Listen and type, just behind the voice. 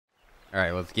All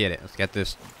right, let's get it. Let's get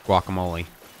this guacamole.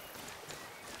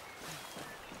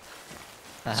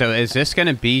 So is this going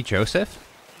to be Joseph?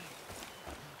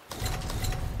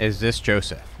 Is this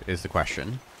Joseph, is the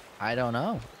question. I don't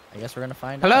know. I guess we're going to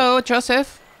find out. Hello,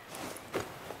 Joseph?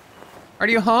 Are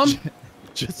you home?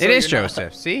 Just it is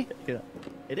Joseph, see? Yeah.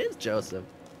 It is Joseph.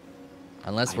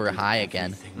 Unless we're high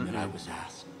again. That I was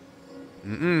asked.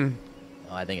 Mm-mm.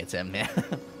 Oh, I think it's him, man.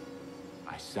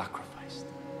 I sacrificed.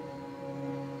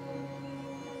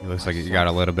 He looks like he's got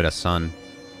a little bit of sun.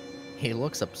 He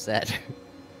looks upset.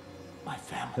 My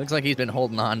family. Looks like he's been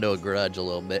holding on to a grudge a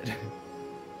little bit.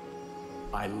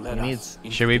 I led He us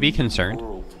into Should we be the concerned?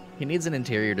 world. He needs an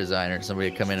interior designer,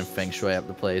 somebody to come in and feng shui up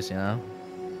the place, you know?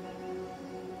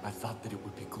 I thought that it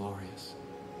would be glorious.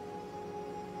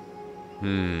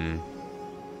 Hmm.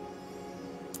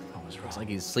 I was wrong. Looks like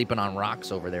he's sleeping on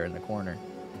rocks over there in the corner.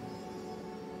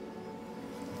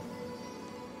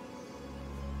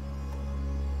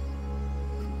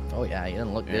 Oh yeah, he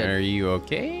doesn't look Are good. you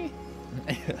okay?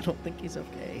 I don't think he's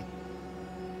okay.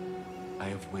 I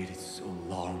have waited so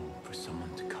long for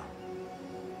someone to come.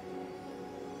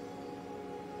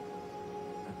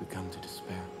 I've begun to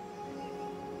despair.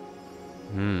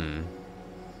 Hmm.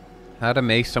 How to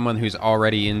make someone who's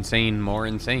already insane more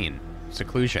insane.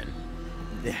 Seclusion.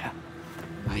 Yeah.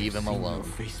 I Leave have him seen alone. your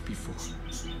face before.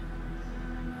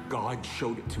 God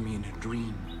showed it to me in a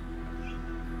dream.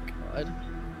 God.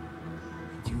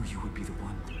 I knew you would be the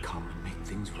one to come and make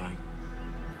things right.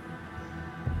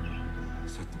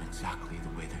 Set them exactly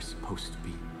the way they're supposed to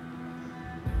be.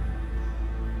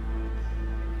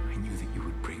 I knew that you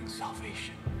would bring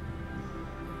salvation.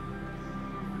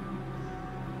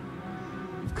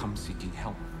 You've come seeking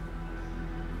help.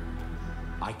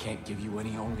 I can't give you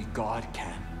any, only God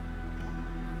can.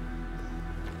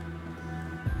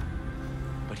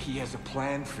 But He has a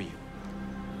plan for you.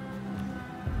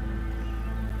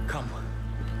 Come.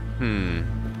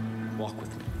 Hmm. Walk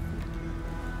with me.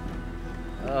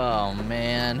 Oh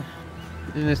man.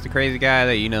 Isn't this the crazy guy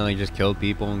that, you know, he just killed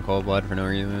people in cold blood for no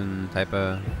reason type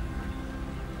of...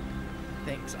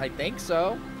 I think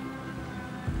so.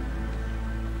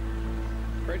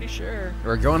 Pretty sure.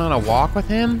 We're going on a walk with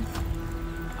him?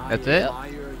 That's I it?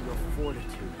 admire your fortitude.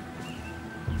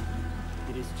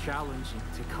 It is challenging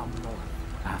to come north.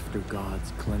 After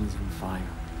God's cleansing fire,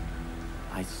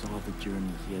 I saw the journey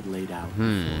He had laid out before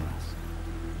us.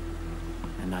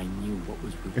 And I knew what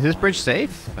was required. Is this bridge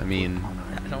safe? I mean...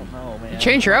 I don't know, man.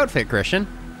 Change your outfit, Christian.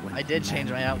 When I did change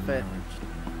my humanity outfit.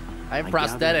 emerged, I have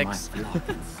gathered my prosthetics. flock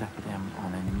and set them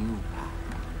on a new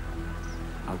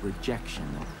path. A rejection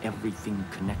of everything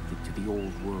connected to the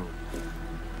old world.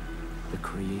 The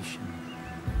creation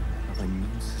of a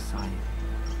new society.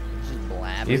 Just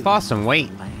blabbing. He's lost some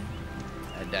weight. Land.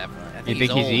 Definitely. I You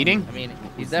think he's old. eating? I mean,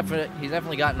 he's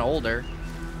definitely gotten older.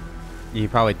 You can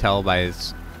probably tell by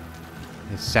his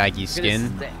saggy Look at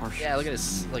skin. his yeah, look at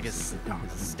his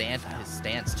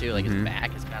stance too. Like his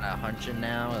back is kind of hunching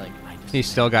now. Like He's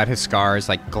still got his scars,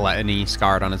 like gluttony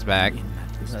scarred on his back.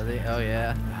 oh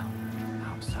yeah,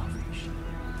 Our salvation.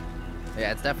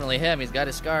 yeah, it's definitely him. He's got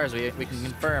his scars. We can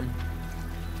confirm.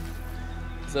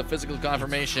 It's a physical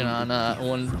confirmation on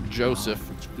one From Joseph.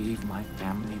 God, which gave my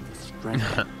family the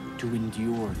strength to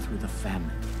endure through the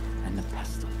famine and the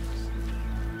pestilence.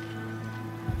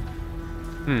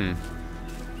 Hmm.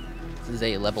 This is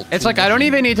a level 2 It's like I don't mission.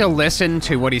 even need to listen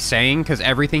to what he's saying because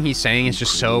everything he's saying is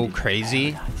just so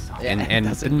crazy, Yeah, it and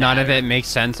doesn't none of matter. it makes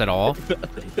sense at all. They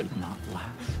did not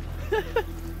last.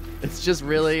 It's just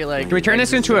really like. Can we turn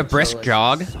this into a brisk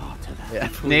jog? Saw to that. Yeah,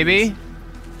 please. Maybe.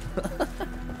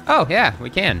 Oh yeah, we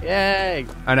can. Yay!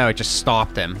 Oh no, it just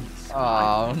stopped him.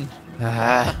 Oh,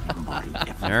 Ah.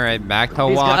 All right, back to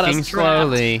He's got us walking trapped.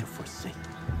 slowly. To forsake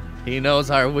he knows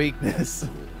our weakness.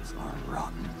 souls are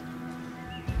rotten.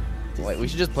 Wait, we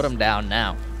should just put him down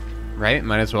now. Right?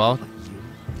 Might as well.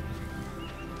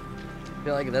 I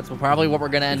feel like that's probably what we're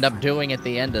gonna end up doing at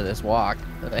the end of this walk.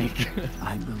 Like,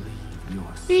 I believe your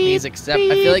he's I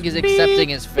feel like he's accepting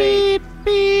his fate.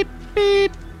 Beep,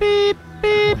 beep, beep,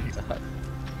 beep. Oh my God.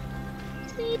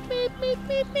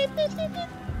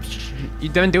 You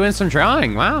done doing some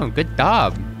drawing. Wow, good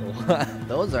job.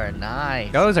 Those are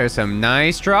nice. Those are some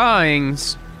nice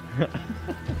drawings.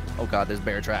 Oh God, there's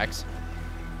bear tracks.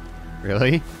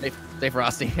 Really? Stay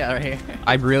frosty out right here.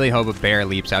 I really hope a bear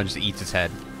leaps out and just eats his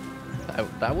head.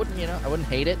 I wouldn't, I wouldn't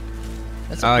hate it.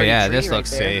 That's a Oh pretty yeah, tree this right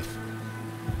looks there. safe.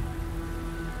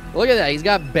 Look at that. He's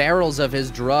got barrels of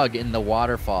his drug in the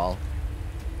waterfall.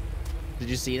 Did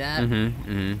you see that?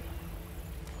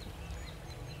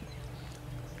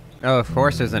 Oh, of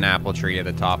course there's an apple tree at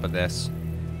the top of this.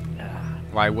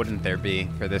 Why wouldn't there be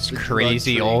for this The drug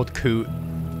crazy trade. old coot?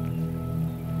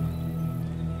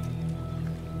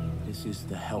 This is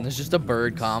the help. And there's just a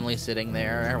bird calmly sitting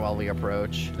there while we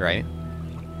approach. Right?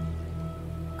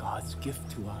 God's gift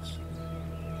to us.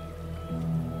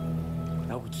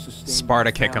 That would sustain Sparta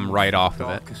my kick him family right through off the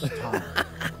of it. darkest time.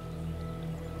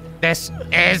 This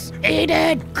is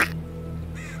Eden!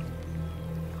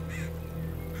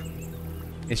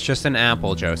 It's just an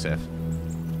apple, Joseph.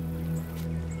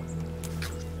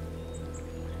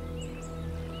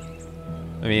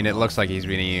 I mean, it looks like he's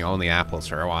been eating only apples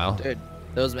for a while. Dude,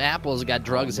 those apples got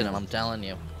drugs in them, I'm telling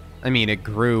you. I mean, it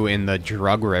grew in the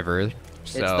drug river,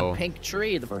 so... It's the pink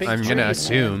tree, the pink I'm tree. gonna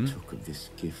assume... Took of this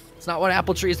gift. It's not what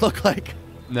apple trees look like.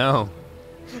 No.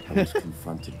 I was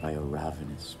confronted by a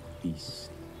ravenous beast.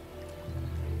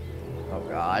 Oh,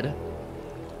 God.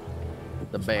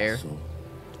 It The was my bear. soul.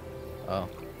 Oh,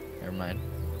 never mind.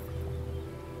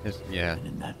 Yeah, And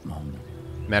in that moment,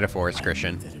 metaphors, I knew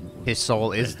Christian. that in order His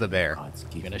soul to is the bear. God's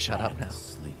gift, You gonna shut I up had to now?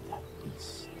 slay that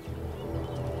beast.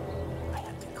 I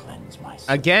had to cleanse myself.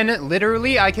 Again,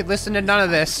 literally, I could listen to none of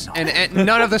this, and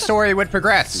none of the story would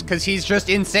progress, because he's just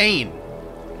insane.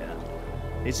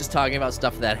 He's just talking about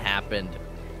stuff that happened.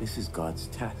 This is God's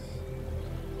test.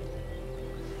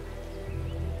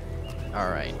 All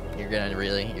right, you're gonna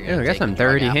really. You're Ew, gonna I got take some the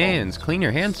drug dirty apple? hands. Clean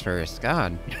your hands first,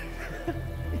 God.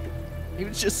 He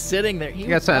was just sitting there. You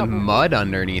got some mud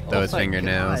underneath those my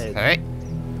fingernails. God. Hey.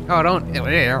 Oh, don't...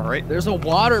 Yeah, right. There's a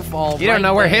waterfall. You don't right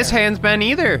know where there. his hand's been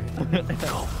either.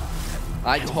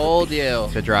 I told you.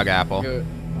 The drug apple. Good.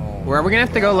 Oh, Where are we gonna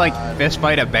have to go, like, fist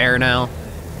fight a bear now?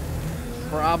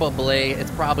 probably.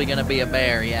 It's probably gonna be a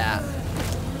bear. Yeah.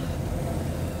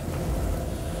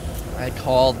 I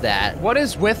called that. What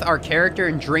is with our character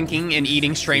and drinking and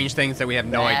eating strange things that we have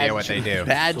no idea what they do?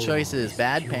 Bad choices.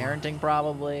 Bad parenting,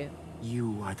 probably.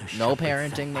 You are the No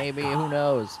shepherd sent parenting, by maybe. God, Who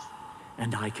knows?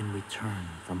 And I can return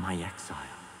from my exile.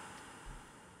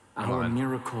 Come Our on.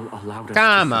 miracle allowed us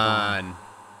Come to survive, on.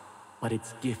 but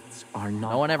its gifts are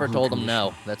not No one ever told him no.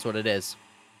 unconditional. That's what it is.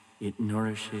 It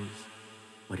nourishes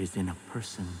what is in a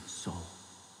person's soul.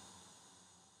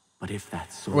 But if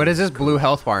that soul What is this blue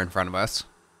health bar in front of us?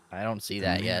 I don't see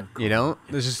that yet. You don't?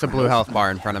 There's just a blue health bar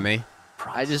in front of me.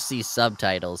 I just see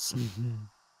subtitles.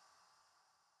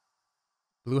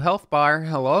 Blue health bar,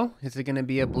 hello? Is it gonna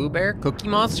be a blue bear? Cookie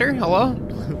monster, hello?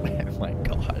 Oh my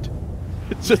God.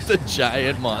 It's just a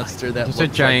giant monster that Just a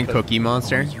looks giant like a- cookie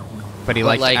monster. But he But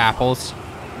likes like- apples.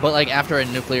 But like after a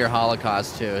nuclear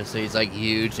holocaust too, so he's like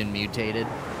huge and mutated.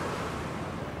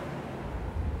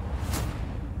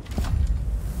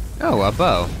 Oh, a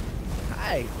bow.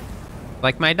 Hi,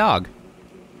 Like my dog.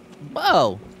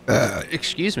 Bo.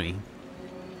 Excuse me.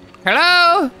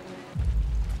 Hello?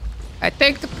 I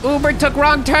think the Uber took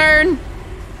wrong turn.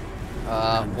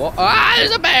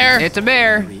 There's a bear. It's a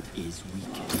bear. it is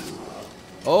weakest.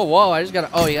 Oh, whoa! I just gotta.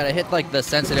 Oh, you gotta hit like the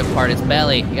sensitive part, his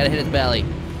belly. You gotta hit his belly.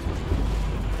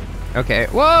 Okay.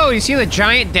 Whoa, you see the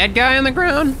giant dead guy on the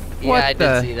ground? Yeah, What I the?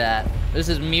 did see that. This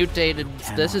is mutated.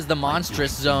 This is the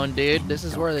monstrous zone, dude. This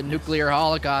is where the nuclear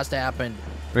holocaust happened.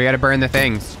 We gotta burn the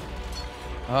things.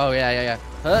 Oh yeah.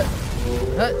 Huh?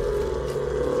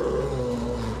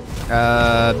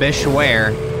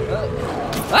 Bishware.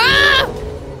 Ah!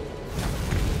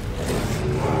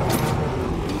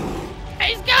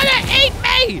 He's gonna eat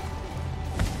me!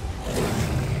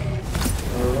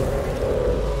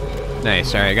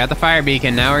 Nice. All right, got the fire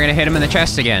beacon. Now we're gonna hit him in the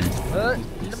chest again. In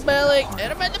the belly.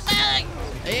 Hit him in the belly.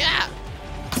 Yeah.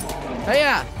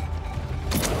 Yeah.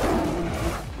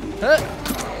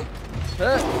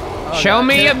 Oh, Show God.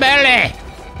 me Hit your it. belly.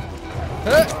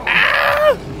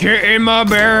 Ah! Get in my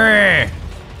berry.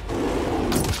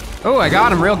 Oh, I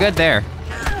got him real good there.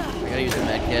 I gotta use the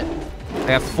med kit.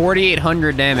 I have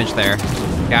 4,800 damage there.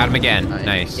 Got him again.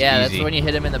 Nice. Yeah, Easy. that's when you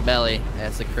hit him in the belly.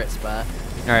 That's the crit spot.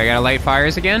 All right, gotta light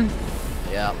fires again.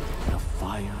 Yep. The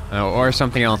fire. Oh, or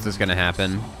something else is gonna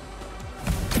happen.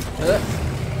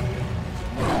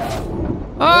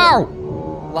 Oh!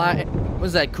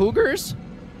 Was that cougars?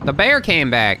 The bear came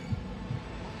back.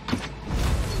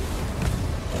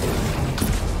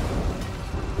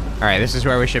 All right, this is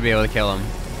where we should be able to kill him.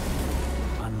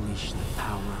 Unleash the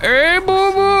power. Hey,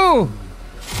 boo boo!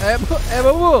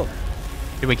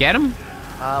 Did we get him?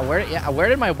 Where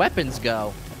did my weapons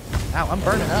go? Ow, I'm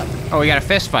burning up. Oh, we gotta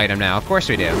fist fight him now. Of course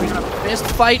we do. Fist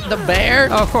fight the bear?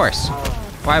 Oh, of course.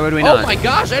 Why would we Oh not? my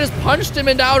gosh, I just punched him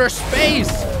into outer space!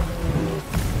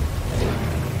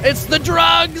 It's the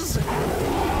drugs!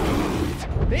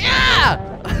 Yeah!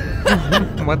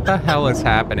 What the hell is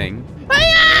happening?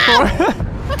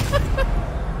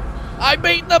 I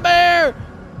beat the bear!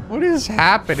 What is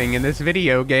happening in this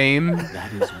video game?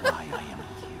 That is why I am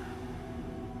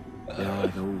here. There are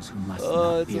those who must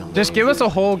not be alone. Just give us a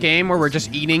whole game where we're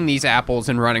just eating these apples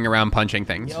and running around punching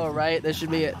things. Yo, right? This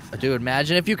should be it. Dude,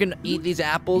 imagine if you can eat these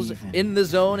apples in the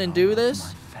zone and do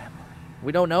this.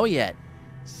 We don't know yet.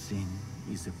 Sin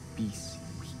is a beast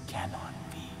we cannot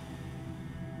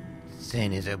feed.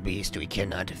 Sin is a beast we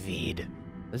cannot feed.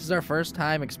 This is our first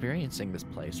time experiencing this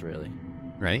place, really.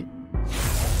 Right?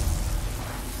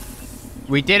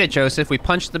 We did it, Joseph. We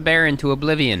punched the bear into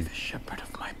oblivion. The shepherd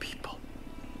of my people.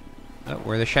 Oh,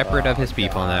 we're the shepherd of his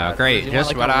people now. Great, You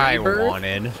just want, like, what a I rebirth?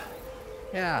 wanted.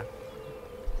 Yeah.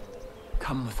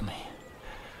 Come with me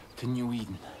to New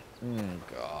Eden.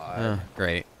 God. Oh,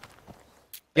 great.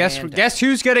 Guess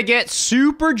who's gonna get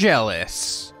super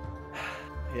jealous?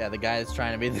 Yeah, the guy that's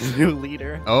trying to be the new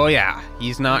leader. Oh yeah,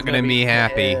 he's not gonna be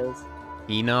happy. pissed.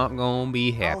 He not gonna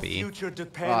be happy.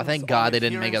 Oh, thank God they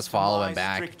didn't make us follow him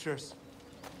back. Strictures.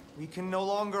 We can no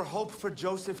longer hope for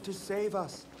Joseph to save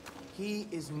us. He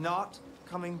is not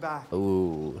coming back.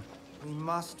 Ooh. We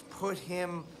must put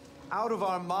him out of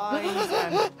our minds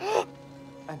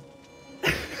and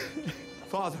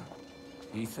Father.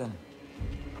 Ethan.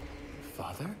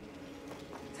 Father?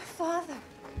 Father.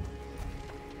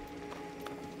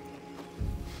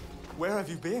 Where have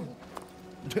you been?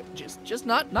 just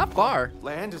not far.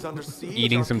 Land is under siege.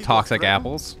 Eating our some people toxic threatened.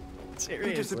 apples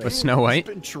Seriously. with Snow White.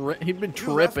 He'd been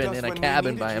You left tripping us in a when we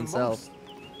cabin needed by you himself.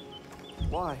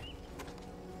 most. Why?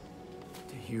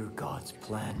 To hear God's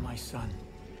plan, my son.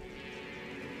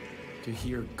 To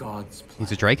hear God's plan.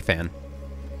 He's a Drake fan.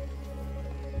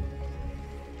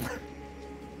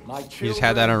 My He just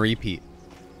had that on repeat.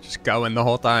 Just going the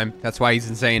whole time. That's why he's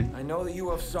insane. I know that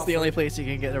you have It's suffered, the only place you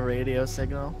can get a radio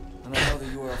signal. and I know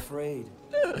that you are afraid.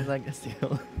 It's like, it's the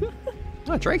only...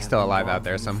 Oh, Drake's still alive out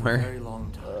there For a somewhere. very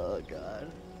long time. Oh,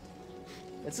 God.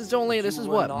 This is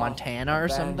what, Montana or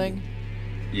something?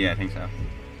 Yeah, I think so.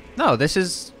 No, this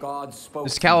is God spoke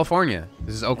this is to me. California.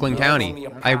 This is Oakland County.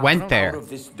 I went there.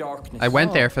 I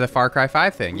went there for the Far Cry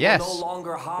 5 thing. We will Yes. no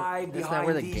longer hide Isn't that behind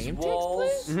where the these game takes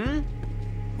walls. place?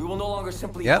 Mm-hmm. We will no longer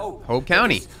simply Yep, hope. Hope that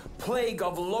County. this plague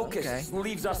of locusts Okay.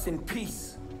 leaves us in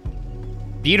peace.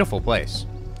 Beautiful place.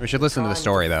 We should listen to the Time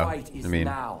story though. fight is I mean,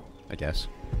 now. I guess.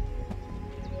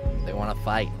 They want to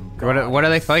fight. What are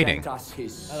they fighting? Sent us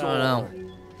his I don't know.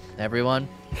 sword. Everyone?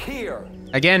 Here.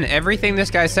 Again, everything this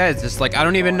guy says is like I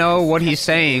don't even know what he's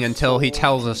saying until he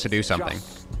tells us to do something.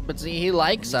 But see, he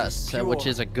likes us, so, which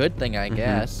is a good thing, I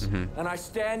guess. Mm-hmm. And I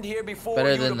stand here before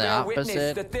Better you to than the bear witness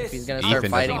opposite. that If this he's gonna start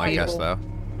Ethan fighting doesn't like us people.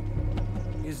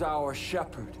 though. is our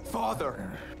shepherd.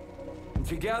 Father. And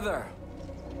together,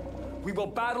 we will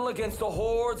battle against the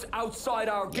hordes outside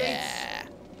our gates. Yeah.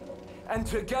 And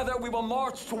together we will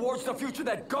march towards the future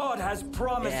that God has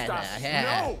promised us.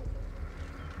 Yeah. No!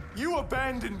 You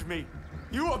abandoned me.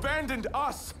 You abandoned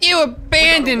us. You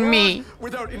abandoned me.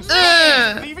 Without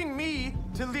instructions, leaving me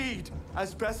to lead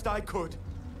as best I could.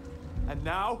 And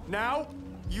now,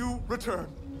 you return.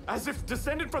 As if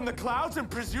descended from the clouds and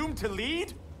presumed to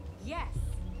lead? Yes.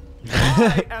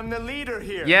 I am the leader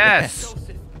here. Yes.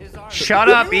 Joseph is our Shut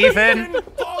up, Ethan.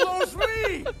 follows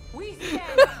me. We stand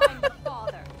behind the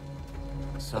Father.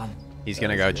 Son, He's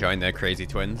gonna go join the crazy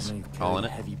twins. I know you've Calling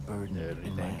carried a it. heavy burden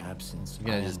in my absence. You're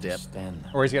gonna I just dip. understand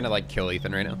that. Or he's gonna like kill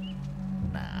Ethan right now.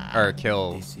 Nah. Or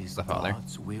kill This is the father.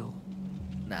 God's will,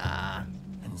 Nah.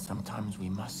 and sometimes we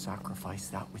must sacrifice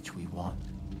that which we want.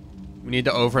 We need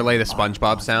to overlay the On SpongeBob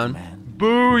God's sound. command.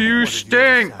 Boo, you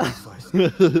stink!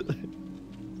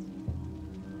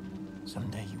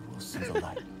 Someday you will see the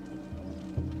light.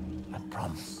 I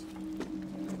promise.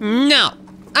 No!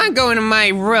 I'm going to my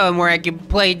room where I can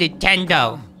play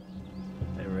Nintendo.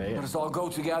 Hey, right? Let us all go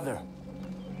together.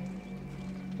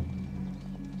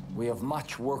 We have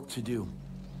much work to do.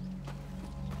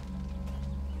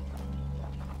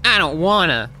 I don't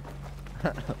wanna.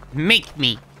 Make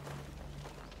me.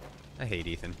 I hate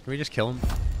Ethan. Can we just kill him?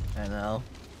 I know.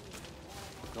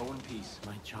 Go in peace,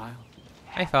 my child.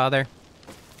 Hi, father.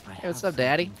 I Hey, what's have up,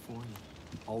 Daddy? something for you.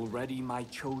 Already my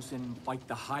chosen fight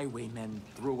the highwaymen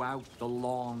throughout the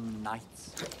long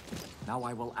nights. Now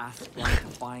I will ask them to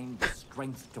find the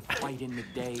strength to fight in the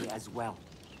day as well.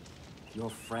 Your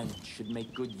friend should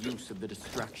make good use of the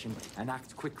distraction and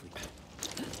act quickly.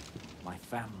 My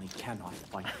family cannot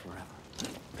fight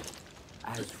forever.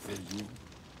 As for you,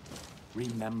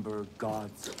 remember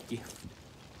God's gift.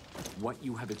 What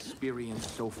you have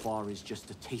experienced so far is just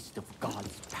a taste of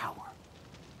God's power.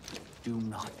 Do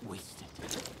not waste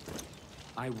it.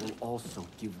 I will also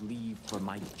give leave for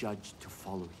my judge to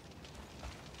follow you.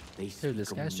 They Dude, speak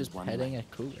this of guy's me just one petting way.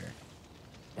 a cooler.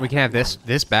 We can have this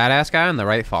badass guy on the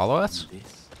right follow us? And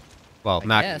this Well, I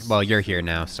not. guess. Well, you're here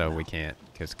now, so we can't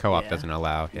because co-op Yeah. doesn't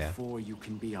allow. Yeah. Before you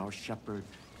can be our shepherd,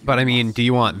 But I mean, must do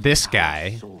you want this have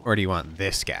guy sword. or do you want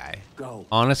this guy? Go.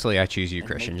 Honestly, I choose you, And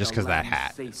Christian, make just the because that land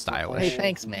hat safe is for all stylish. Hey,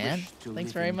 thanks, who man. wish to Thanks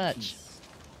live very in much. peace.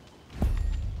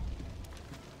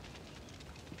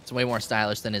 It's way more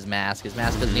stylish than his mask. His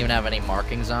mask doesn't even have any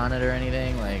markings on it or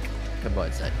anything. Like, good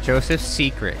boy said. Joseph's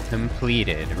secret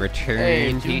completed. Return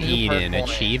Hey, to 2 new Eden. perk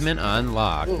points. Achievement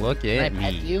unlocked. Ooh, Look can at I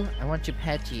pet me. you? I want to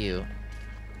pet you. It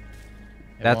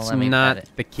won't That's let me not pet it.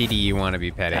 the kitty you want to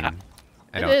be petting.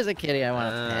 I It don't. is a kitty I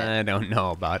want to pet. I don't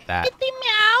know about that. Kitty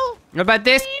meow. What about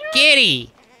this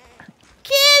kitty?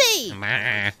 Kitty.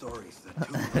 Meh.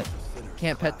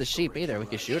 Can't pet the sheep either. We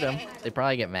could shoot them. They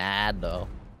probably get mad though.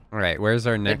 All right, where's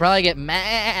our They next? probably get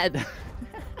mad.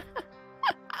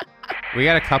 We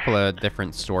got a couple of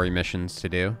different story missions to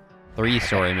do. 3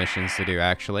 story missions to do,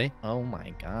 actually. Oh my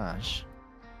gosh.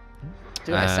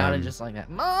 Dude, I sounded Um, just like that.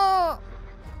 Ma!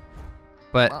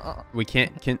 But we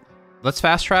can't. Let's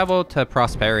fast travel to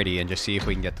Prosperity and just see if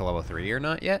we can get to level 3 or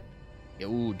not yet.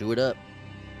 Ooh, do it up.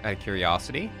 Out of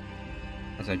curiosity,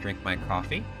 as I drink my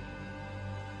coffee.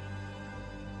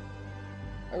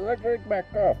 I drink my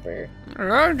coffee.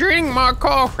 I drink my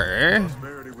coffee.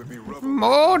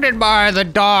 Molded by the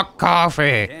dark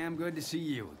coffee. Damn good to see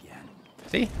you again.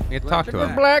 See, we get to talk to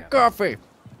him. Black coffee. You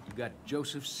got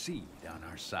Joseph Seed on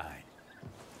our side.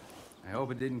 I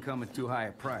hope it didn't come at too high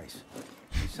a price.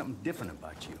 There's something different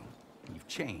about you. You've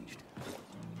changed.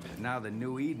 But now the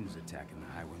New Eden's attacking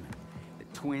the Highwaymen. The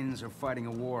twins are fighting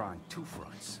a war on 2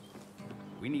 fronts.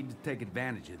 We need to take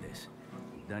advantage of this.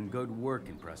 We've done good work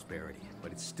in Prosperity,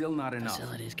 but it's still not enough.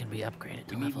 Facilities can be upgraded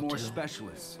to We need level more 2.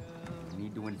 specialists. We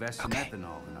need to invest in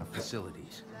ethanol in our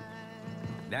facilities.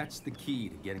 That's the key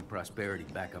to getting Prosperity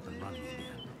back up and running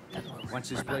again. That's what Once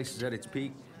this we're about place to- is at its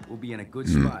peak, we'll be in a good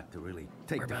spot to really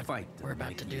take We're the about- fight. we're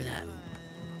about to do that.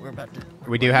 We're about to.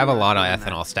 We do have a lot of Doing that,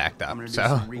 ethanol stacked I'm up, gonna do so.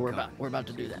 some We're recon, about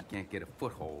to do see if that. we can't get a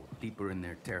foothold deeper in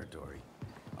their territory.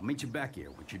 I'll meet you back here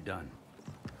when you're done.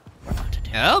 We're about to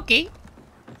do. Okay.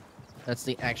 That's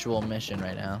the actual mission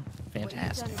right now.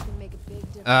 Fantastic.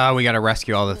 We gotta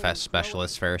rescue all the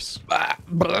specialists first.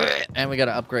 And we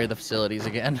gotta upgrade the facilities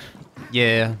again.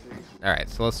 Yeah. All right,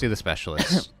 so let's do the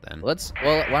specialists then. Well,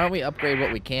 why don't we upgrade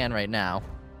what we can right now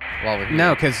while we're here?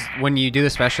 No, because when you do the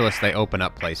specialists, they open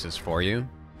up places for you,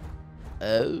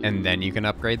 Oh. and then you can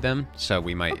upgrade them. So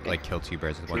we might like kill 2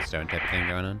 birds with 1 stone type of thing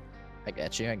going on. I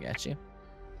got you. I got you.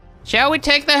 Shall we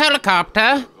take the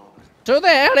helicopter? To the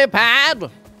helipad.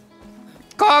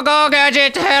 Go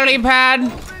gadget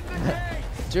helipad.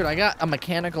 Dude, I got a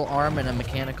mechanical arm and a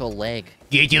mechanical leg.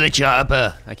 Get to the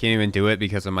chopper. I can't even do it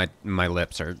because of my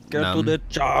lips are numb.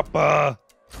 chopper.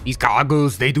 These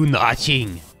goggles, they do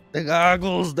nothing. The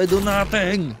goggles, they do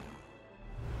nothing.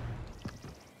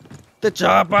 The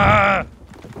chopper.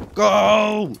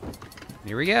 Go.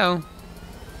 Here we go.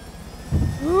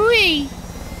 Whee!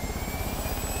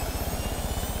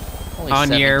 Only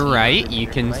On your 17 right, per you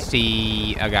meter, can right?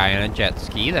 see a guy on a jet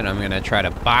ski that I'm gonna try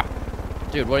to bop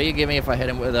Dude, what do you give me if I hit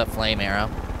him with a flame arrow?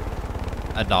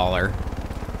 $1.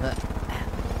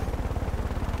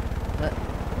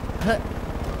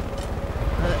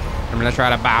 I'm gonna try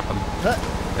to bop him.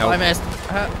 Oh, I missed.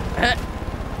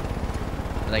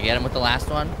 Did I get him with the last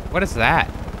one? What is that?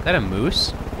 Is that a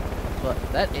moose?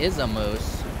 But that is a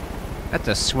moose. That's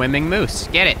a swimming moose.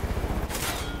 Get it.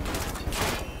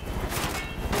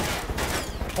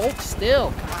 Hold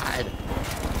still, God.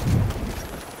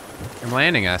 I'm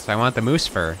landing us. I want the moose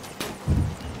fur.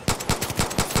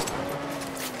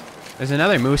 There's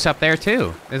another moose up there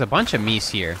too. There's a bunch of meese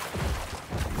here.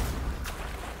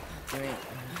 Give me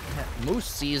moose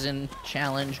season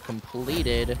challenge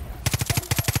completed.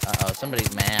 Uh-oh,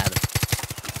 somebody's mad.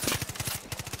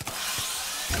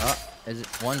 Oh, is it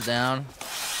one's down?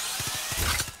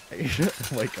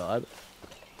 Oh my God.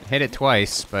 Hit it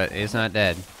twice, but it's not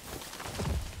dead.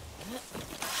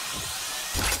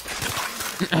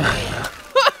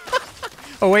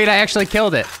 Oh wait, I actually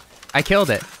killed it. I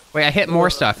killed it. Wait, I hit more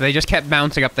stuff. They just kept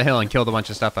bouncing up the hill and killed a bunch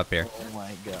of stuff up here. Oh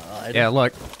my God. Yeah,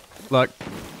 look. Look.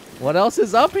 What else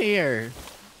is up here?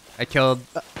 I killed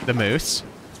the moose.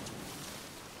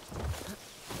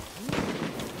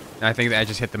 I think that I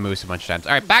just hit the moose a bunch of times.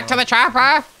 All right, back to the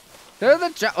chopper. To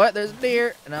the chopper. What? There's a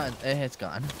deer. No, it's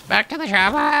gone. Back to the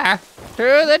chopper.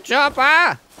 To the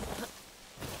chopper.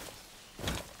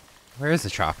 Where is the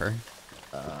chopper?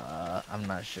 I'm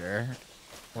not sure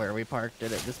where we parked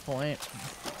it at this point.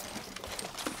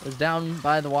 It was down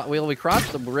by the water. We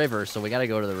crossed the river, so we gotta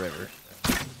go to the river.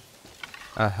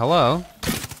 Hello?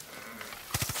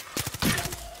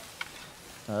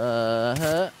 Got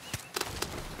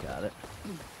it.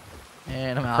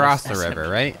 And I'm out Across of the river,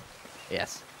 SMG. right?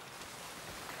 Yes.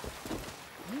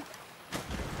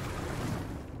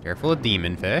 Careful of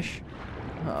demon fish.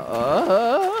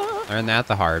 Uh Learned that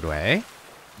the hard way.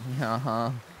 huh.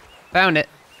 Found it.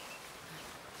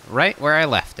 Right where I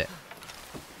left it.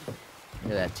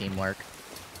 Look at that teamwork.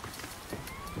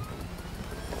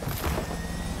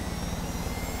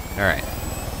 Alright.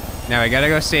 Now I gotta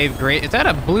go save Great. Is that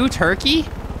a blue turkey?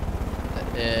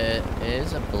 It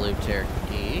is a blue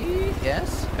turkey.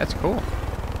 Yes. That's cool.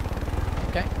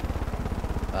 Okay.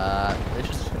 There's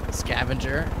just a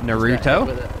scavenger. Naruto?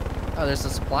 Oh, there's a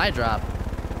supply drop.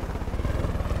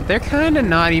 They're kind of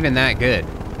not even that good.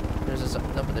 No,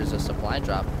 but there's a supply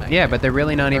drop. Back Yeah, there. but they're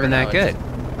really not Or even no, that good. it's-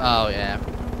 Oh yeah.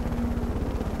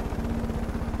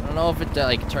 I don't know if it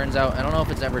like turns out. I don't know if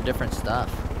it's ever different stuff.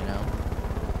 You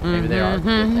know. Maybe they are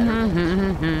better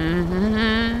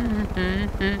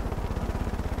things.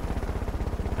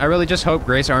 I really just hope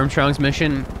Grace Armstrong's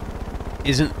mission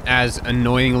isn't as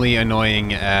annoyingly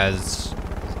annoying as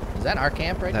Is that our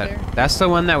camp right there? That's the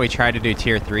one that we tried to do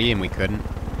tier 3 and we couldn't.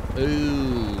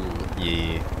 Ooh.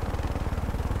 Yeah.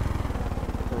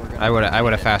 So we're gonna I would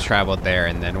need have it. fast traveled there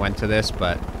and then went to this,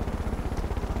 but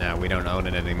no, we don't own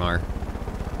it anymore.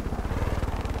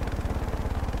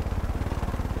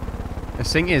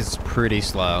 This thing is pretty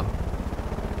slow.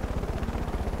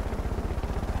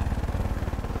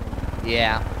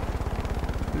 Yeah.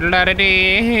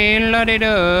 La-di-dee, la-di-do,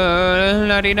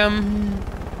 la-di-dum.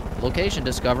 Location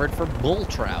discovered for bull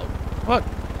trout. Look,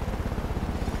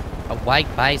 A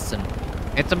white bison.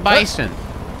 it's a bison.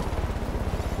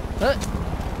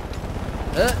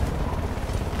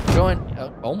 Going.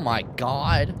 Oh my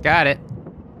God. Got it.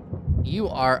 You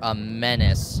are a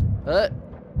menace.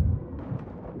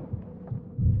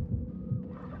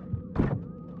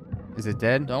 Is it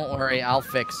dead? Don't worry, I'll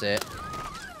fix it.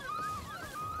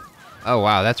 Oh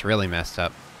wow, that's really messed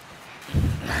up.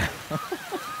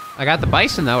 I got the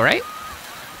bison though, right?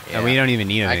 Yeah. We don't even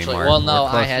need it Actually, anymore. well, no, We're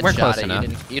close, I had we're shot close it.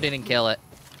 enough. You didn't kill it.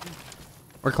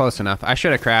 We're close enough. I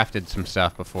should have crafted some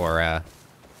stuff before. Yeah,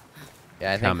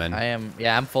 I think Coming. I am.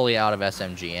 Yeah, I'm fully out of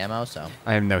SMG ammo, so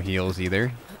I have no heals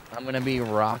either. I'm gonna be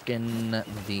rocking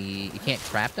the. You can't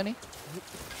craft any?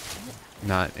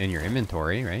 Not in your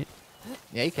inventory, right?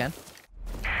 Yeah, you can.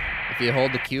 If you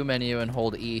hold the Q menu and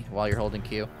hold E while you're holding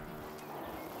Q.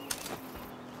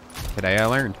 Today I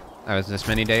learned. I was this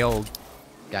many day old.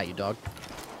 Got you, dog.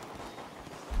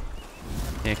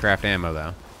 Can't craft ammo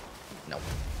though. No.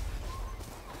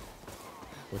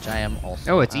 Which I am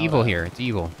also. Oh, it's out evil of. here. It's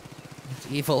evil.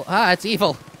 It's evil. Ah, it's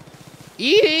evil.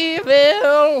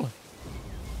 Evil.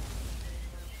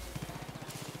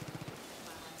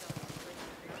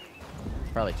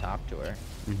 Probably talk to her.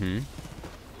 Mm-hmm.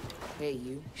 Hey,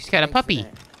 you. She's got a Thanks for puppy.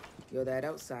 that. You're that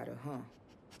outsider, huh?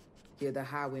 Hear the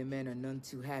Highwaymen are none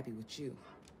too happy with you.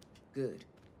 Good.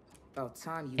 About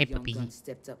time you Hey, young puppy. guns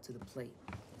stepped up to the plate.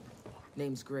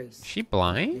 Name's Grace. Is she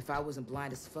blind? If I wasn't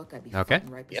blind as fuck, I'd be Okay.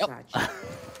 fucking right Yep. beside you.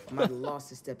 I might have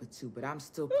lost a step or two, but I'm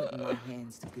still putting my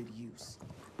hands to good use.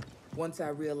 Once I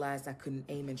realized I couldn't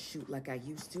aim and shoot like I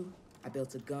used to, I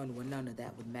built a gun where none of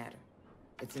that would matter.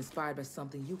 It's inspired by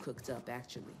something you cooked up,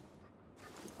 actually.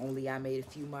 Only I made a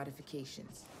few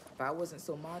modifications. If I wasn't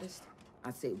so modest,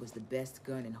 I'd say it was the best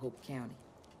gun in Hope County.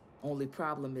 Only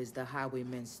problem is the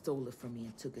Highwaymen stole it from me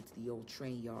and took it to the old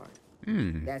train yard.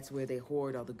 Hmm. That's where they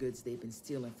hoard all the goods they've been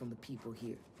stealing from the people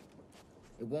here.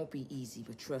 It won't be easy,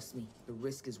 but trust me, the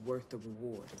risk is worth the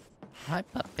reward. Hi,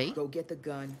 puppy. Go get the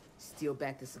gun, steal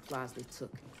back the supplies they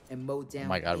took, and mow down. Oh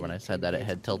my God, when I any said that, it heads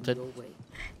had coming tilted. your way.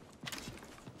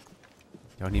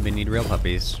 Don't even need real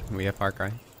puppies. We have Far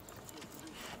Cry.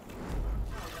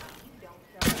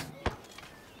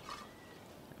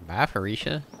 Bye,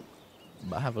 Felicia.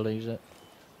 Bye, Felicia.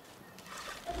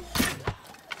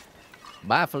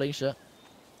 Bye, Felicia.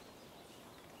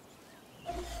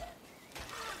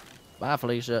 Bye,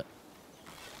 Felicia.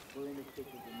 We're in the thick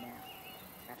of it now.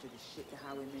 After the shit the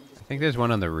Highwaymen just I think there's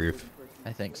one on the roof.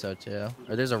 I think so too.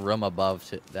 Or there's a room above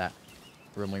that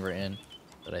room we were in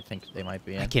that I think they might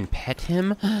be I in. can pet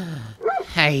him.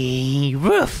 Hey,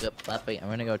 roof. Yep, puppy. I'm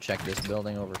gonna go check this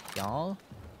building over y'all.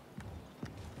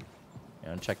 You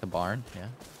wanna check the barn?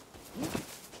 Yeah.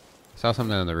 Saw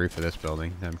something on the roof of this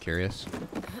building. I'm curious.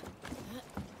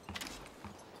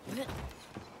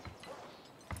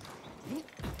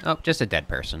 Oh, just a dead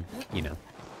person. You know.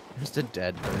 Just a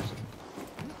dead person.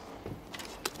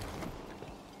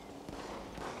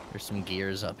 There's some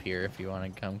gears up here if you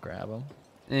want to come grab them.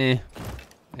 Eh.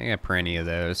 I got plenty of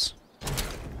those.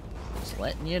 Just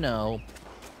letting you know.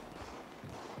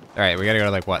 Alright, we gotta go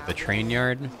to, like, what? The train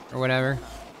yard? Or whatever?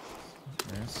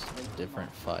 Yes.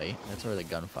 different fight. That's where the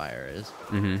gunfire is.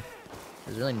 Mm-hmm.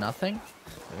 There's really nothing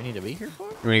that we need to be here for?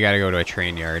 We gotta go to a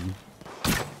train yard.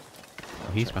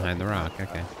 Oh, he's behind the rock.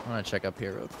 Okay. I want to check up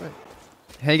here real quick.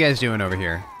 How you guys doing over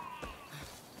here?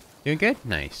 Doing good?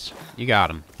 Nice. You got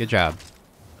him. Good job.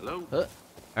 Hello? All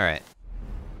right.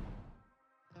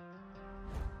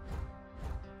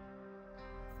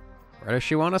 Where does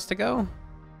she want us to go?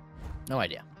 No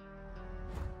idea.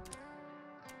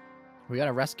 We got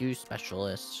a rescue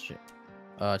specialist.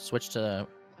 Switch to...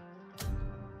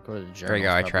 Go to the journal. There you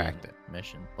go, I tracked it.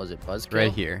 Mission. Was it Buzzkill?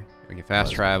 Right here. We can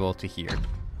fast travel to here.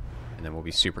 And then we'll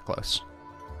be super close.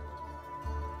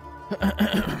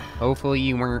 Hopefully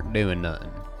you weren't doing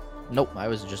nothing. Nope, I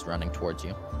was just running towards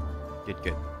you. Good,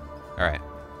 good. Alright.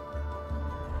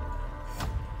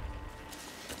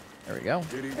 There we go.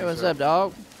 Hey, what's up,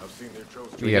 dog?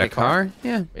 Do we get a car?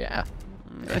 Yeah. Yeah.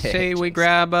 I say we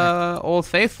grab Old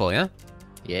Faithful, yeah?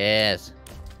 Yes.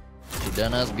 She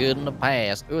done us good in the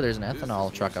past. Ooh, there's an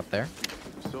ethanol truck up there.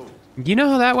 You know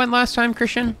how that went last time,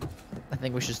 Christian? I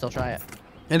think we should still try it.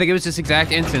 I think it was this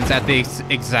exact instance at the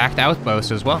exact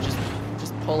outpost as well.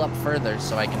 Just pull up further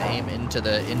so I can aim into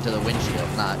the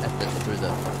windshield, not at the through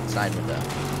the side window.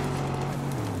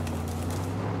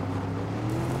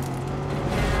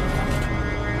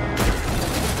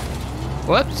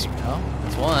 Whoops. Oh,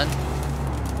 that's one.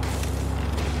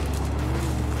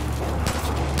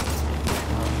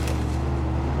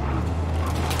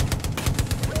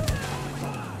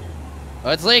 Oh,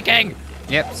 it's leaking!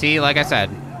 Yep, see, like I said.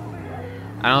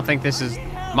 I don't think this is...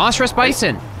 Monstrous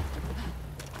Bison!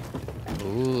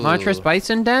 Ooh. Monstrous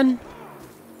Bison Den?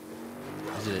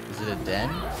 Is it a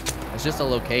den? It's just a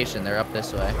location. They're up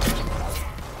this way.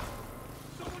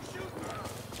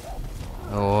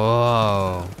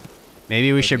 Oh.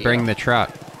 Maybe we should bring the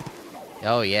truck.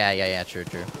 Oh, yeah, true.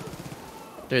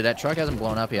 Dude, that truck hasn't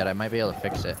blown up yet. I might be able to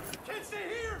fix it.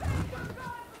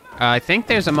 I think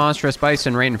there's a Monstrous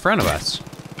Bison right in front of us.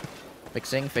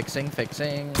 Fixing. Is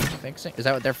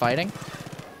that what they're fighting?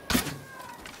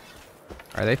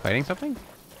 Are they fighting something?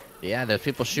 Yeah, there's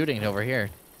people shooting over here.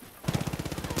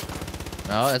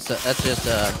 No, that's just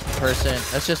a person.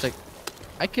 That's just a...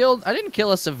 I didn't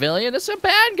kill a civilian. It's a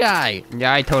bad guy.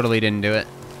 Yeah, I totally didn't do it.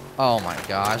 Oh my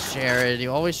gosh, Jared,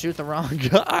 you always shoot the wrong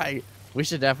guy. We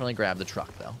should definitely grab the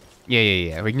truck, though.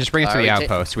 Yeah. We can just bring it to the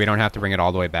outpost. We don't have to bring it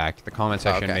all the way back. The comment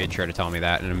section made sure to tell me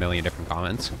that in a million different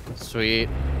comments. Sweet.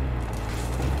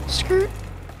 Skirt.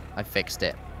 I fixed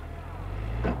it.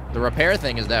 The repair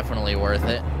thing is definitely worth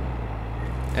it.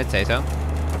 I'd say so.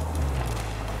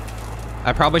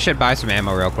 I probably should buy some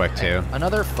ammo real quick, too.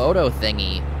 Another photo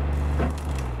thingy.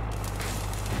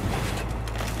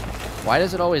 Why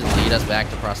does it always lead us back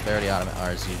to Prosperity Automate?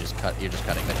 Or is you're just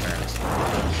cutting the turns?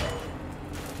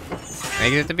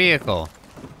 Make it the vehicle.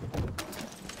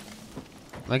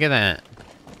 Look at that.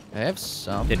 I have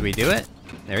some. Did we do it?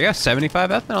 There we go. 75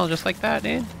 ethanol, just like that,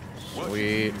 dude.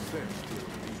 Sweet.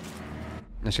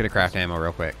 I'm just gonna craft ammo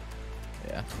real quick.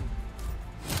 Yeah.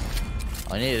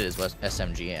 All I needed is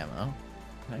SMG ammo.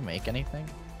 Can I make anything?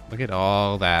 Look at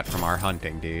all that from our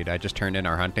hunting, dude. I just turned in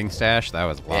our hunting stash. That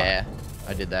was a lot. Yeah,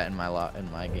 I did that in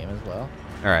my game as well.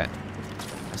 All right.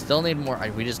 I still need more.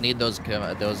 We just need those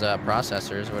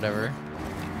processors or whatever.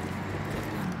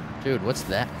 Dude, what's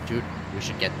that? Dude, we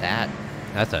should get that.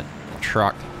 That's a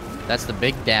truck. That's the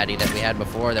Big Daddy that we had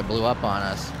before that blew up on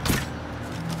us.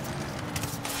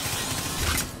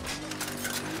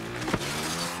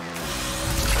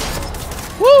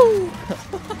 Woo!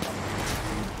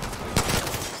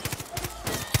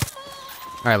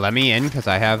 All right, let me in because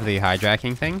I have the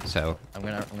hijacking thing. So I'm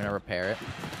gonna repair it.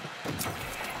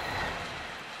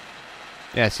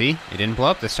 Yeah, see, it didn't blow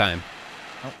up this time.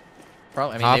 Oh,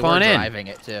 probably. I mean, Hop they were on in. driving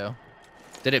it too.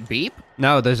 Did it beep?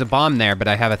 No, there's a bomb there, but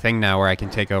I have a thing now where I can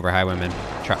take over Highwaymen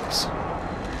trucks.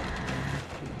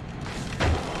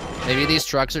 Maybe these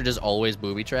trucks are just always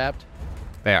booby trapped.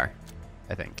 They are,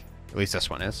 I think. At least this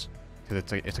one is,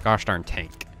 because it's a gosh darn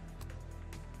tank.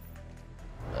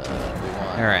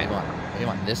 All right. We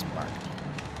want this mark.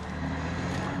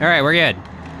 All right, we're good.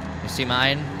 You see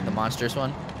mine, the monstrous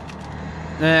one?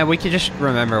 We could just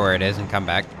remember where it is and come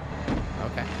back.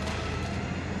 Okay.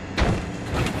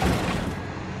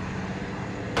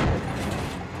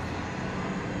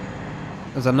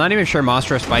 Because I'm not even sure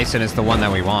Monstrous Bison is the one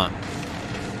that we want.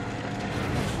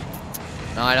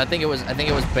 No, I don't think it was. I think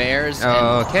it was bears.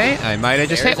 Okay, I might have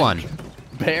just hit one.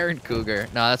 Bear and cougar.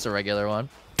 No, that's a regular one.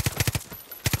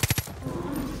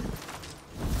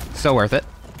 Still worth it.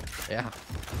 Yeah.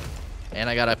 And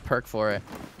I got a perk for it.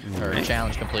 Or a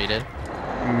challenge completed.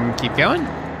 Keep going.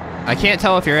 I can't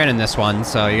tell if you're in this one,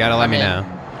 so you gotta let me know.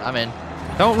 I'm in.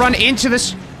 Don't run into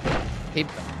this. He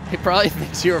probably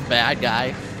thinks you're a bad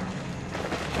guy.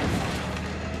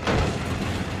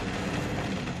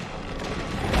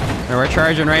 So we're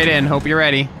charging right in. Hope you're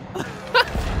ready.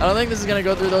 I don't think this is gonna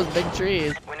go through those big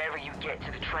trees. Whenever you get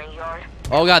to the train yard,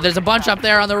 Oh god, there's a bunch up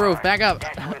there on the roof. Back up.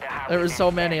 There was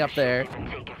so many up there.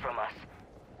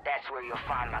 that's where you'll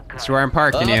find my gun. That's where I'm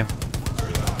parking you.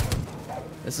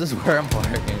 This is where I'm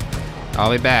parking.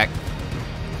 I'll be back.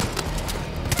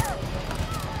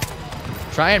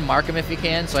 Try and mark him if you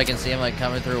can, so I can see him like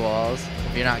coming through walls.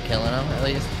 If you're not killing him, at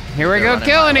least. Here we go,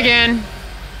 killing again.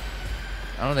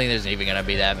 I don't think there's even gonna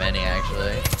be that many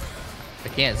actually. I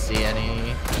can't see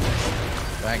any.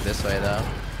 Back this way though.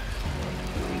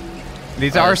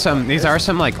 These are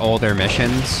some like older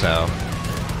missions, so.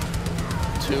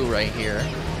 2 right here.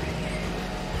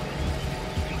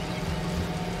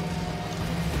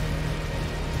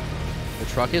 The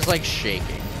truck is like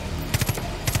shaking.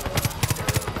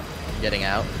 Getting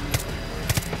out.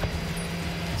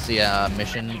 See a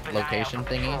mission location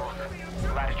thingy.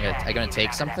 Am I gonna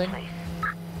take something?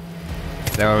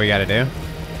 Is that what we gotta do?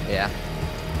 Yeah.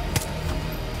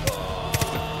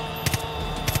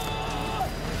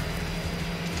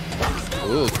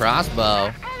 Ooh,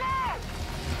 crossbow.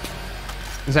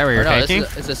 Is that what you're taking?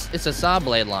 It's a saw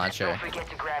blade launcher.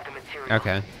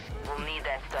 Okay.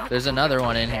 There's another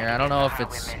one in here. I don't know if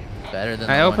it's better than.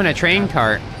 I opened a train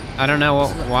cart. I don't know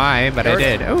why, but I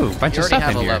did. Ooh, bunch of stuff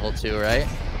in here. You already have a level 2, right?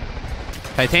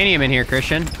 Titanium in here,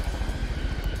 Christian.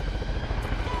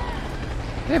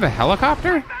 They have a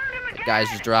helicopter? Guys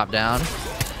just dropped down.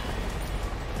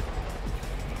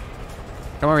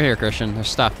 Come over here, Christian. There's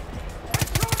stuff.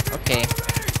 Okay.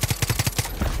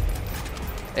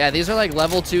 Yeah, these are like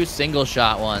level 2 single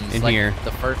shot ones. In like here.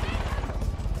 The first.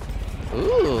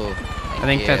 Ooh. I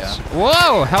think that's.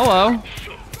 Whoa! Hello. Is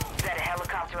that a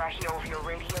helicopter I hear over your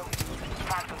radio?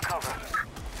 Find some cover.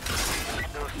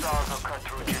 Those saws will cut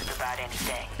through just about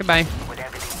anything. Goodbye.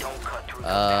 Whatever they don't cut through,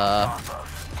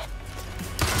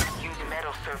 use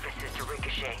metal surfaces to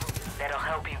ricochet. That'll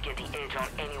help you get the edge on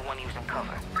anyone using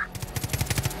cover.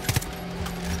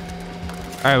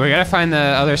 All right, we gotta find the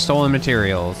other stolen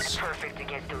materials. Perfect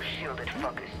against those shielded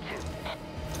fuckers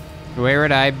too. Where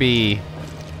would I be?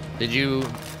 Do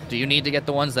you need to get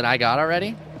the ones that I got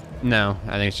already? No,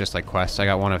 I think it's just like quests. I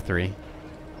got 1 of 3.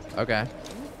 Okay.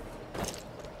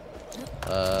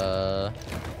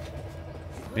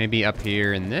 Maybe up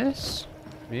here in this?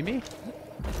 Maybe?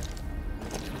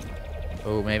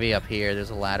 Oh, maybe up here. There's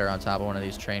a ladder on top of one of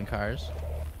these train cars.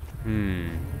 Ooh,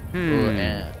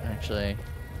 and actually.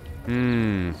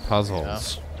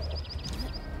 Puzzles.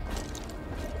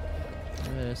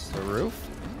 This the roof.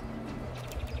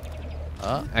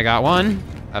 I got one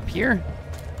up here.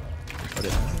 What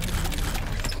is it?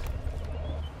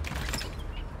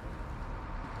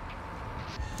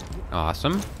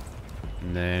 Awesome.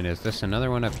 And then is this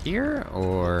another one up here,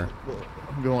 or?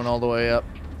 I'm going all the way up.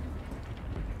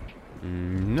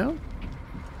 No.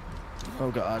 Oh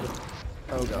god.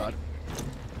 Oh god.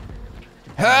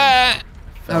 Ah!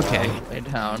 Fell Okay. all the way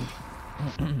down.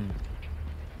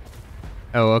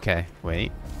 Oh, okay.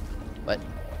 Wait. What?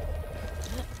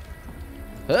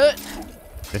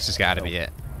 This has got to be it.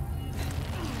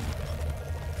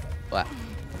 What?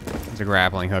 There's a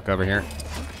grappling hook over here.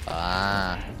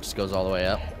 Ah, just goes all the way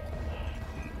up.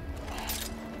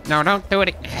 No, don't do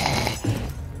it.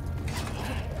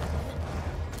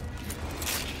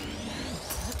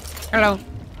 Hello.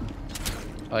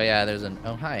 Oh yeah, there's an.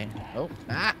 Oh hi. Oh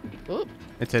ah. Oop.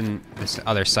 It's in this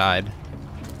other side.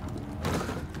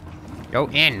 Go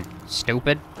in,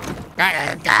 stupid.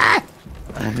 Got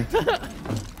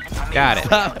it.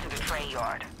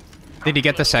 Did you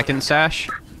get the second sash?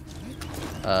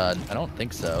 I don't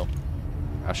think so.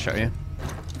 I'll show you.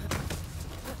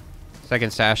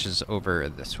 Second sash is over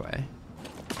this way.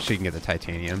 So you can get the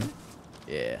titanium.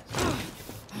 Yeah.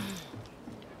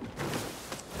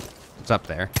 It's up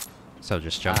there. So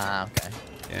just jump. Ah, okay.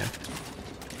 Yeah.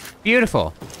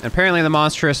 Beautiful. Apparently the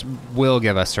monstrous will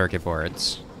give us circuit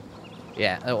boards.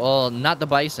 Yeah. Well, not the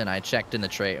bison. I checked in the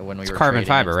trade when we were carbon trading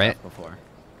fiber, and right? stuff before.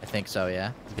 I think so.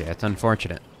 Yeah. Yeah, it's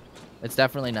unfortunate. It's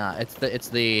definitely not. It's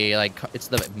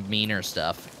the meaner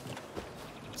stuff.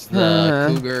 It's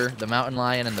the cougar, the mountain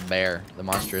lion, and the bear. The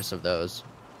monstrous of those.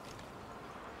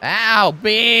 Ow,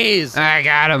 bees! I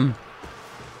got him.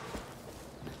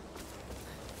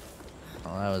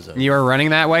 Oh, that was. You were running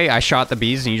that way. I shot the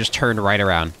bees, and you just turned right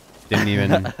around. Didn't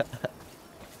even.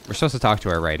 We're supposed to talk to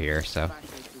her right here. So.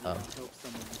 Oh.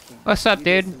 What's up,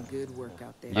 dude?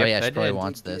 Oh yeah, I she probably did.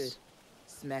 wants this.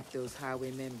 Smack those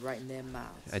highwaymen right in their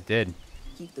mouths. I did.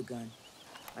 Keep the gun.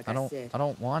 Like I I said,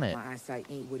 don't want it. my eyesight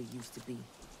ain't what it used to be.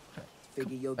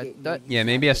 Figure you'll I get more thought- use Yeah, out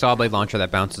maybe of a it. saw blade launcher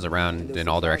that bounces around And in those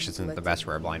all value directions isn't the best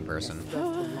for a blind person. That stuff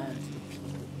belongs to the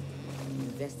people.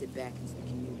 Invest it back into the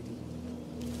community.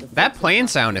 The That folks in plane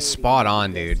sound is prosperity spot make the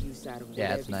on, best dude. use out of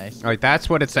Yeah, it's whatever nice. Like, that's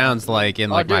what it sounds like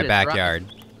in, Oh, like, dude, my it's right- backyard.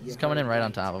 He's coming in right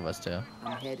on top of us too.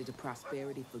 I'm headed to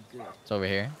prosperity for good. It's over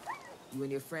here. You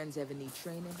and your friends ever need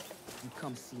training? You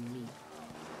come see me.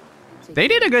 Take They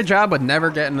care did a of good job with never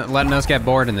letting us get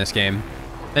bored in this game.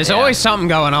 There's Yeah. always something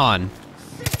going on.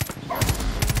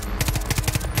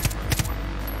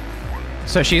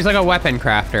 So she's like a weapon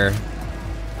crafter.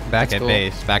 Back That's at cool.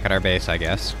 base, back at our base, I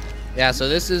guess. Yeah, so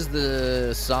this is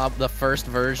the first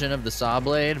version of the saw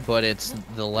blade, but it's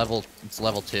level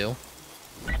 2.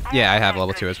 Yeah, I have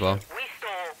level 2 as well.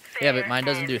 Yeah, but mine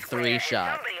doesn't do 3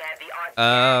 shot.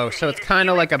 Oh, so it's kind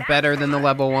of like a better than the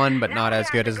level 1, but not as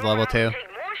good as the level 2.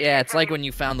 Yeah, it's like when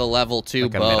you found the level 2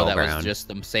 Like a bow middle that ground. was just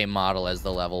the same model as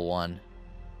the level 1.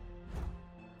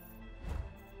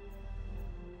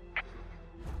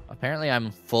 Apparently I'm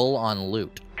full on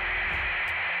loot.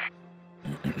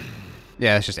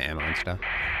 Yeah, it's just ammo and stuff.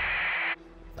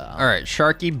 Oh. Alright,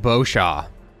 Sharky Boshaw.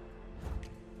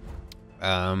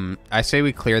 I say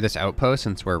we clear this outpost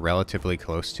since we're relatively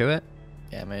close to it.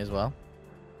 Yeah, may as well.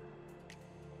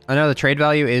 I know the trade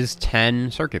value is 10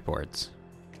 circuit boards.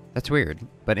 That's weird.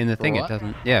 But in the thing, it what?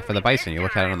 doesn't... Yeah, for the bison, you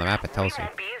look at it on the map, it tells you.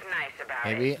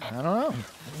 Maybe, I don't know.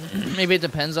 Maybe it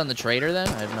depends on the trader then?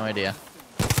 I have no idea.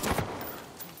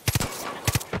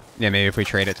 Yeah, maybe if we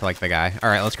trade it to, like, the guy.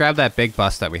 Alright, let's grab that big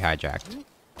bus that we hijacked.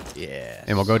 Yeah.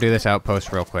 And we'll go do this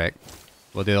outpost real quick.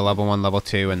 We'll do the level 1, level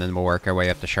 2, and then we'll work our way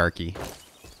up to Sharky.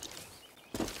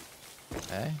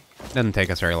 Okay. Doesn't take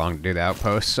us very long to do the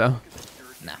outpost, so...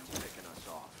 Nah.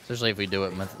 Especially if we do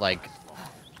it with, like,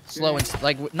 slow and,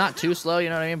 like, not too slow, you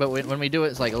know what I mean? But when we do it,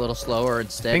 it's, like, a little slower and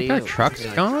I steady. think our truck's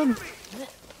gone?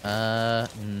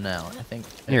 No. I think...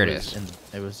 Here it was is.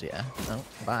 it was, yeah. No,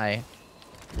 bye.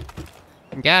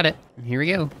 Got it. Here we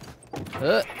go.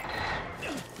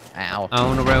 Ow.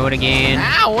 On the road again.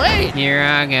 Ow, wait! Here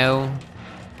I go.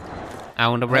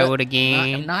 On the road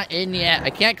again. I'm not in yet. I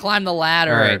can't climb the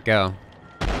ladder. Alright, go.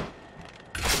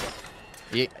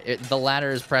 The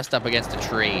ladder is pressed up against a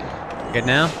tree. Good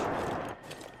now?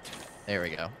 There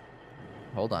we go.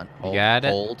 Hold on. You Hold, got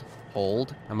it?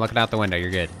 Hold. I'm looking out the window.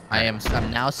 You're good. I'm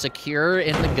now secure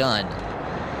in the gun.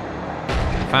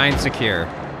 Fine, secure.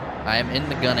 I am in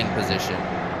the gunning position.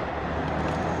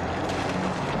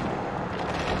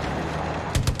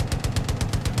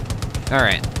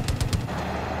 Alright.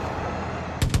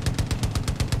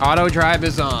 Auto drive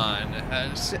is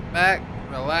on. Sit back,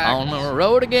 relax. On the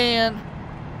road again.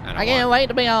 I can't wait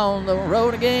to be on the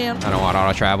road again. I don't want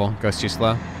auto travel. Goes too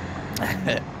slow.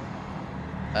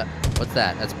 What's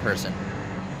that? That's a person.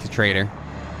 It's a trader.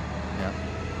 Yep.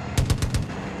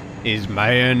 Is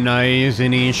mayonnaise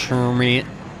an instrument?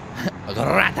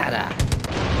 Ratada.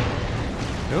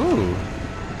 Ooh.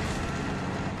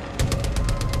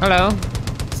 Hello.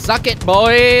 Suck it,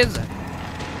 boys.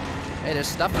 Hey, there's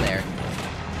stuff in there.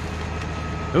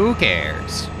 Who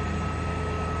cares?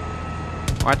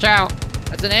 Watch out.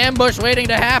 That's an ambush waiting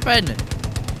to happen.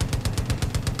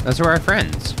 Those are our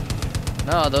friends.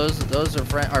 No, those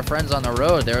are our friends on the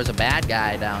road. There was a bad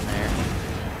guy down there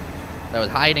that was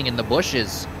hiding in the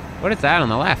bushes. What is that on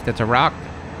the left? It's a rock,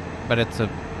 but it's a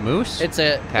moose? It's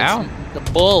a cow? It's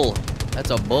the bull. That's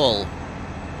a bull.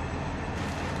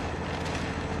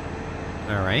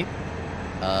 All right.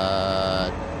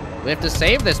 We have to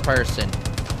save this person.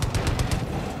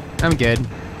 I'm good.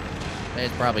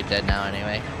 He's probably dead now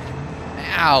anyway.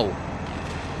 Ow.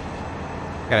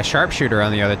 Got a sharpshooter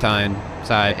on the other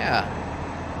side. Yeah.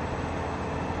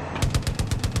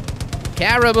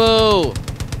 Caribou.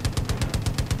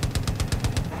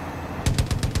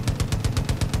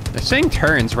 This thing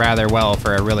turns rather well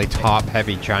for a really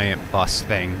top-heavy giant bus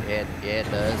thing. Yeah, it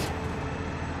does.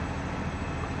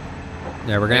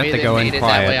 Yeah, we're gonna Maybe have to they go made in it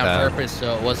quiet that way on though. purpose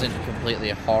so it wasn't completely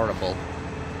horrible.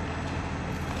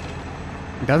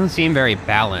 It doesn't seem very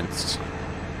balanced.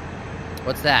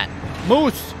 What's that?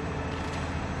 Moose.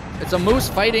 It's a moose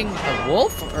fighting a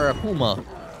wolf or a puma.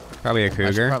 Probably a I should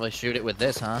cougar. probably shoot it with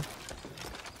this, huh?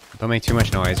 Don't make too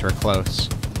much noise. We're close.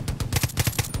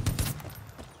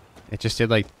 It just did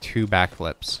like 2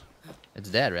 backflips. It's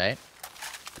dead, right?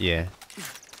 Yeah.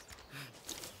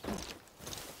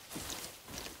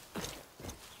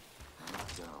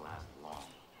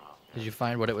 Did you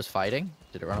find what it was fighting?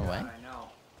 Did it run away?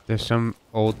 There's some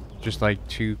old, just like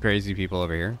 2 crazy people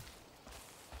over here.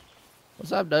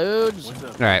 What's up, dudes?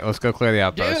 All right, let's go clear the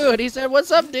outpost. Dude, he said,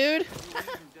 what's up, dude?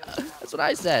 That's what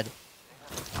I said.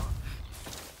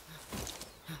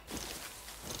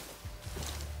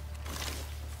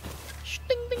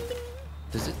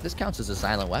 This counts as a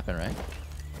silent weapon, right?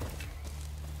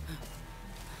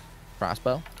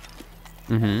 Crossbow.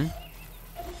 Mm-hmm.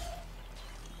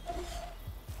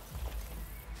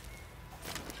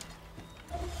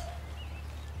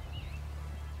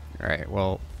 All right.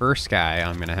 Well, first guy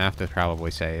I'm gonna have to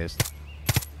probably say is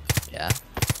Yeah.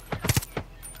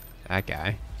 that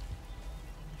guy.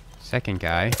 Second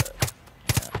guy.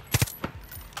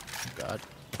 God.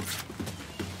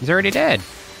 He's already dead.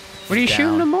 What are you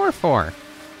shooting Down. him more for?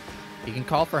 You can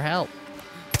call for help.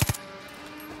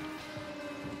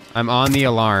 I'm on the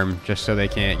alarm just so they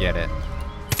can't get it.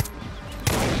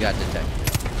 You got detected.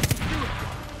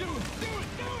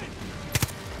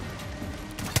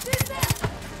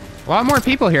 A lot more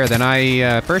people here than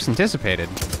I first anticipated.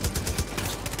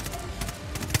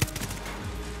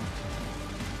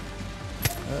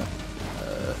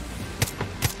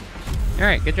 All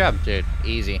right, good job. Dude,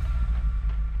 easy.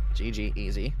 GG,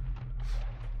 easy.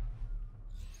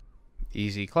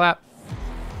 Easy clap.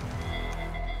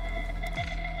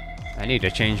 I need to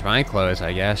change my clothes,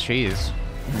 I guess. Jeez.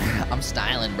 I'm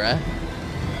styling, bruh.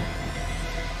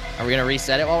 Are we gonna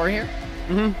reset it while we're here?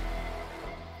 Mm-hmm.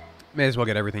 May as well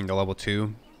get everything to level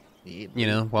 2, you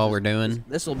know, while we're doing.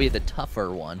 This will be the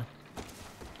tougher one.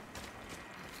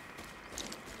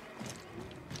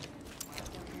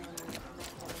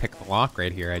 Pick the lock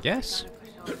right here, I guess.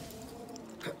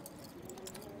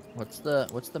 What's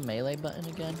the melee button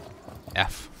again?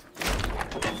 F.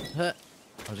 Huh.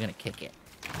 I was gonna kick it.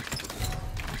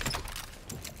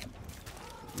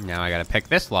 Now I gotta pick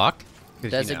this lock.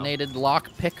 'Cause, Designated lock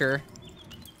picker.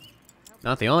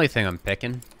 Not the only thing I'm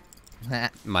picking.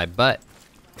 My butt.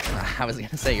 I was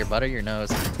gonna say your butt or your nose.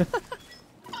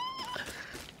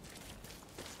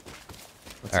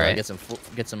 Let's All right.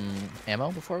 get some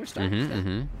ammo before we start.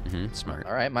 Smart.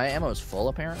 All right, my ammo is full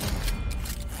apparently.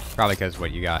 Probably because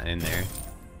what you got in there.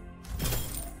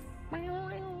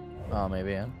 Oh,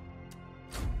 maybe. Yeah.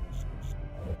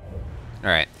 All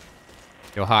right.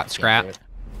 Go hot scrap.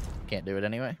 Can't do it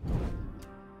anyway.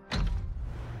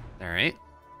 All right.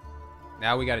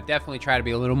 Now we got to definitely try to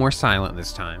be a little more silent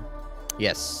this time.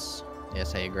 Yes.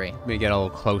 Yes, I agree. We get a little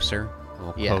closer. A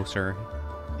little closer.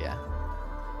 Yeah.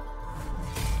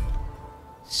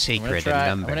 Sacred in I'm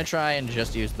number. gonna try and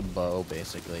just use the bow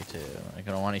basically too. Like,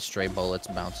 I don't want any stray bullets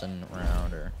bouncing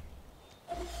around or.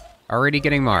 Already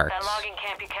getting marked. That logging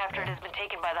camp you captured has been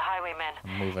taken by the Highwaymen.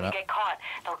 I'm moving If up. you get caught,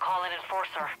 they'll call an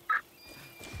enforcer.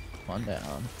 One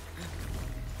down.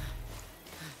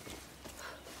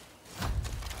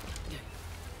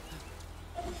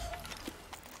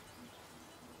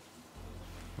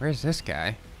 Where's this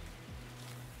guy?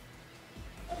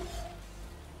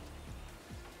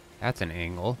 That's an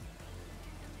angle.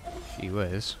 She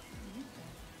whiz.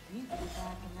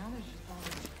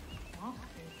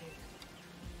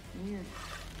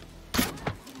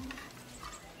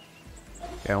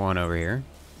 Got one over here.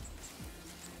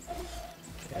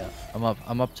 Yeah,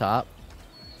 I'm up top.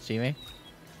 See me?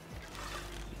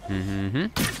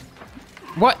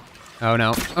 What? Oh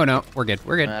no. Oh no. We're good.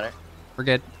 We're good. Matter. We're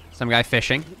good. Some guy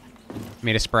fishing.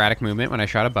 Made a sporadic movement when I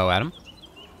shot a bow at him.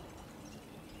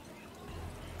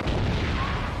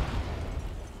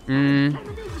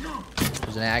 It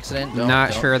was an accident.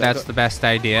 Not sure that's the best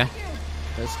idea.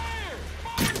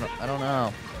 I don't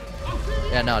know.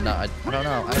 Yeah, no, I don't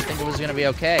know. I don't think it was gonna be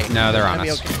okay. No, they're It's on gonna be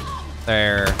us. okay.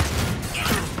 They're.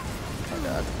 Oh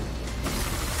god.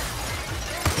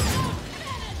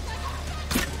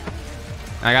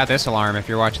 I got this alarm if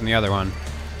you're watching the other one.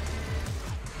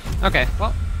 Okay,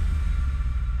 well.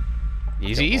 Easy,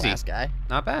 Killed the easy. Last guy.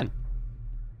 Not bad.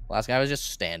 Last guy was just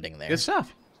standing there. Good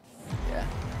stuff. Yeah.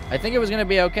 I think it was gonna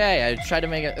be okay. I tried to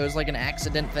make it. It was like an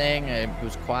accident thing. It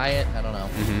was quiet. I don't know.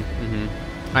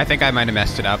 I think I might have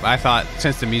messed it up. I thought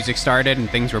since the music started and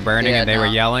things were burning Yeah, and they were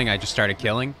no. yelling, I just started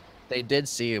killing. They did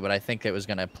see you, but I think it was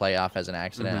gonna play off as an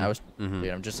accident. I was, dude,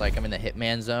 I'm just like I'm in the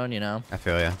hitman zone, you know. I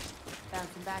feel ya.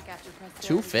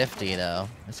 250 though.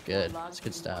 That's good. That's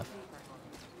good stuff.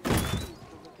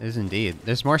 It is indeed.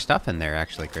 There's more stuff in there,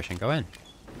 actually, Christian. Go in.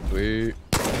 Sweet.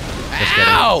 Just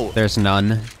Ow! kidding. There's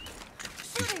none.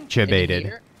 In Debated.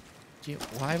 here?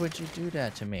 Why would you do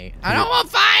that to me? I don't want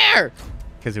fire!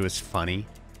 Because it was funny.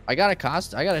 I got a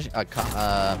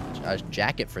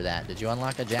jacket for that. Did you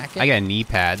unlock a jacket? I got knee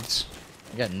pads.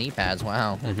 You got knee pads.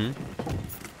 Wow.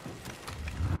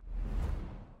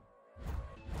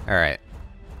 All right.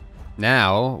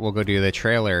 Now we'll go do the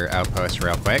trailer outpost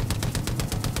real quick.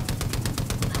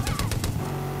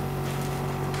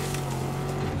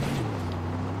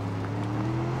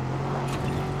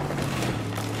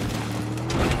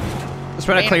 Let's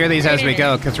try to clear these as we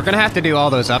go, because we're gonna have to do all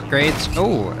those upgrades.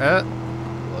 Oh,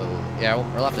 Whoa. Yeah,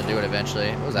 we'll have to do it eventually.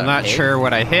 What was that, I'm a not pig? sure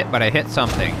what I hit, but I hit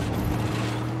something.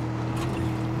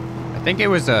 I think it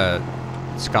was a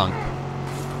skunk.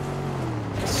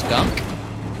 Skunk?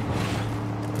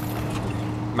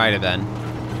 Might have been.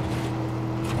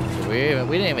 We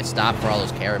didn't even stop for all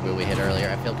those caribou we hit earlier.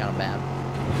 I feel kind of bad.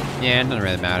 Yeah, it doesn't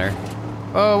really matter.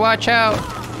 Oh, watch out!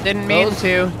 Didn't mean Those-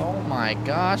 to. Oh my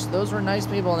gosh, those were nice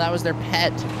people, and that was their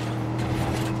pet.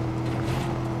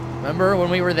 Remember when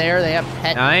we were there? They have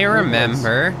pet. I movements.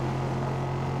 remember.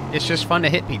 It's just fun to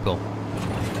hit people.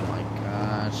 Oh my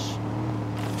gosh.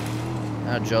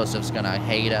 Now Joseph's gonna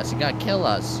hate us. He's gonna kill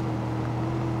us.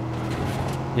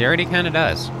 He already kind of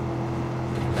does.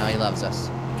 Now he loves us.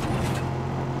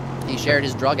 He shared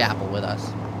his drug apple with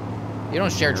us. You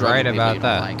don't share drugs Right with people about you don't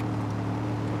that.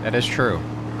 like. That is true.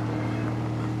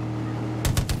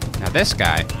 Now this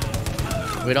guy.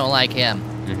 We don't like him.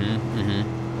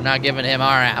 We're not giving him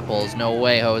our apples. No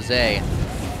way, Jose.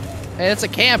 Hey, it's a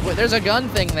camp. There's a gun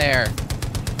thing there.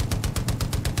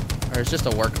 Or it's just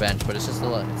a workbench, but it's just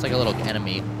it's like a little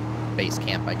enemy base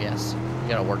camp, I guess. You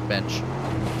got a workbench.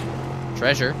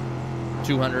 Treasure.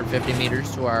 250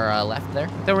 meters to our left there.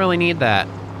 Don't really need that.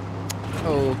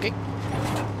 Okay.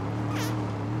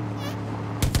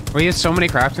 We have so many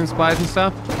crafting supplies and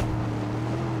stuff.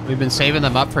 We've been saving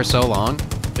them up for so long,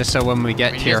 just so when we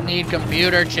get We tier. just need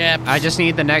computer chips. I just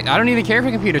need the next. I don't even care for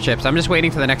computer chips. I'm just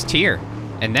waiting for the next tier,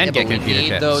 and then Yeah, get but we computer need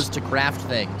chips. those to craft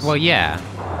things. Well, yeah.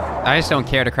 I just don't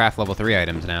care to craft level 3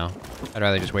 items now. I'd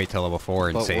rather just wait till level 4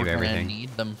 and but save we're everything. gonna need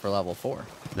them for level 4.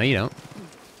 No, you don't.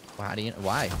 Well, how do you?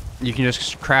 Why? You can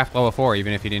just craft level 4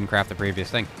 even if you didn't craft the previous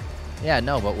thing. Yeah,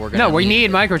 no, but we're gonna. No, we need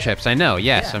microchips. I know.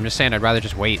 Yes, Yeah. I'm just saying I'd rather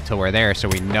just wait till we're there so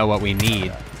we know what we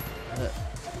need.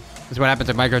 Because what happens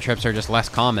if microchips are just less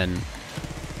common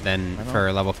than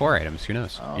for level 4 items? Who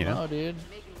knows? Oh You know? no, dude.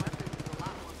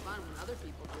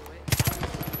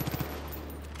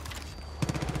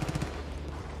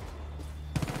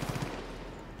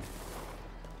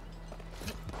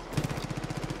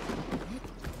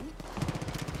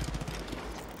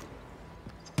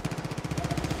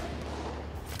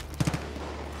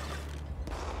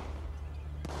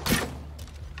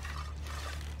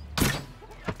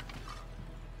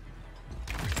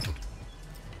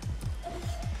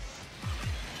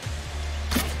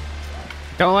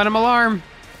 Don't let him alarm.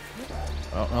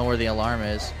 I don't know where the alarm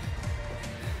is.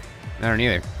 I don't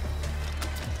either.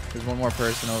 There's one more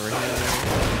person over here.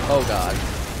 Oh god.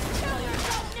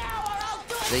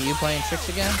 Is that you playing tricks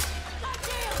again?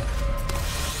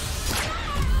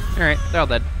 Alright, they're all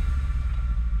dead.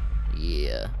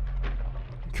 Yeah.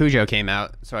 Cujo came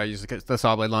out, so I used the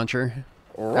saw blade launcher.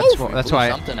 Oof, we That's blew why.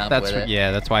 something up That's with it.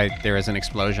 yeah. That's why there is an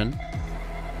explosion.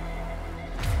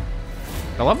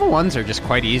 The level 1s are just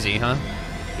quite easy, huh?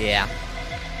 Yeah.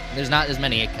 There's not as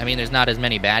many. I mean, there's not as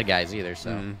many bad guys either.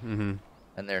 So. Mm-hmm.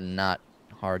 And they're not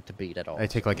hard to beat at all. I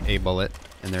take like a bullet,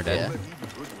 and they're dead.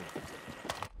 Yeah.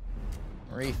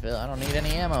 Refill. I don't need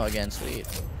any ammo again. Sweet.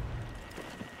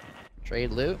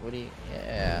 Trade loot. What do you?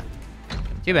 Yeah.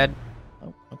 Too bad.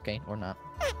 Oh, okay, or not.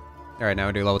 All right, now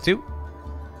we do level 2.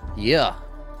 Yeah.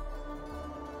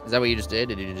 Is that what you just did?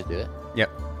 Did you just do it? Yep.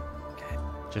 Okay.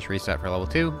 Just reset for level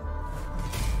 2.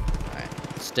 Alright.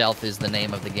 Stealth is the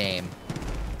name of the game.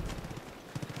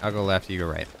 I'll go left, you go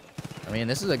right. I mean,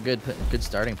 this is a good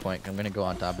starting point. I'm gonna go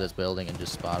on top of this building and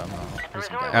just spot him. Oh, there's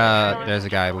some guy. There's a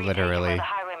guy literally. The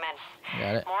Highwaymen.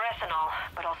 Got it. More ethanol,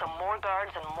 but also more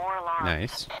guards and more alarms.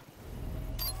 Nice.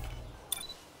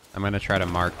 I'm gonna try to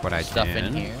mark what I Stuff can.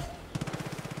 in here.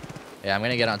 Yeah, I'm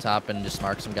gonna get on top and just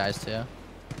mark some guys too.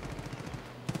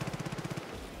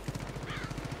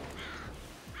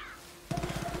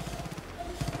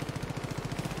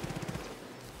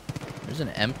 There's an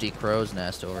empty crow's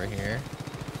nest over here.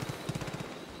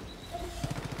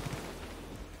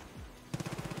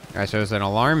 Alright, so there's an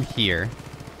alarm here.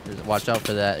 Watch out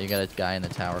for that. You got a guy in the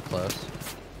tower close.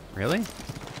 Really?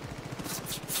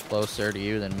 Closer to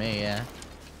you than me, yeah.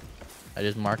 I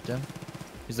just marked him.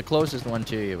 He's the closest one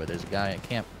to you, but there's a guy at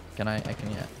camp. I can,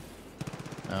 yeah.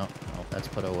 No, that's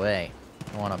put away.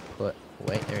 I want to put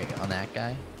away. There you go, on that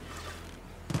guy.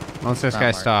 Once this Not guy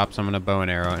marked. stops, I'm gonna bow and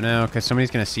arrow. No, because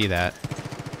somebody's gonna see that.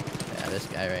 Yeah, this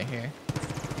guy right here.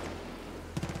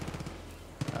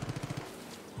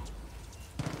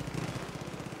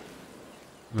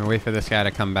 I'm gonna wait for this guy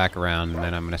to come back around, and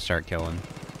then I'm gonna start killing.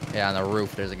 Yeah, on the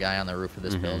roof. There's a guy on the roof of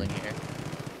this Mhm. building here.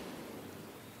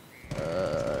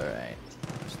 Alright.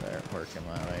 Start working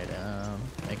my way down.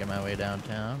 Making my way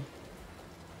downtown.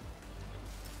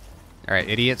 Alright,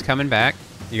 idiot's coming back.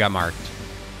 You got marked.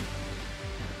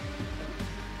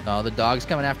 No, the dog's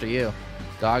coming after you.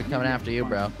 Dog's coming after you,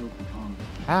 bro.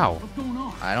 How?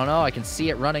 I don't know. I can see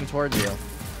it running towards you.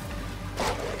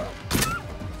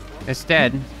 It's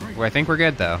dead. Well, I think we're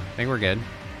good, though. I think we're good.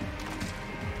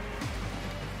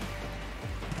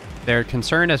 They're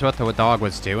concerned as what the dog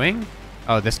was doing.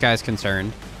 Oh, this guy's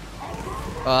concerned.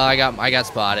 I got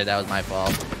spotted. That was my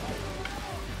fault.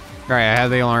 All right, I have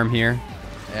the alarm here.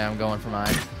 Yeah, I'm going for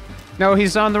mine. No,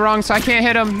 he's on the wrong side. I can't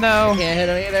hit him. No. Can't hit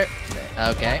him either.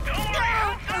 Okay.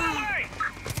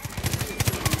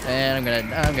 And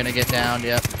I'm gonna get down.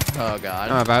 Yep. Oh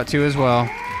god. I'm about to as well.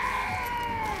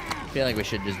 I feel like we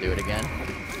should just do it again.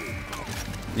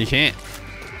 You can't.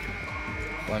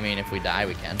 Well, I mean, if we die,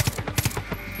 we can.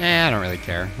 I don't really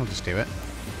care. We'll just do it.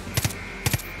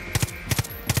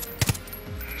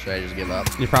 Should I just give up?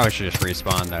 You probably should just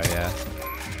respawn, though, yeah.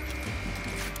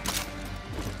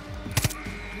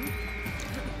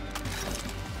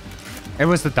 It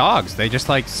was the dogs. They just,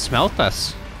 like, smelt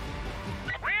us.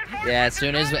 Yeah, as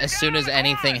soon as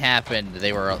anything happened,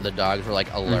 the dogs were,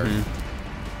 like, alert.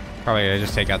 Probably gonna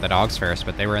just take out the dogs first,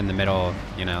 but they were in the middle,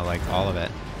 you know, like, all of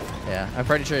it. Yeah, I'm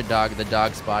pretty sure the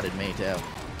dog spotted me, too.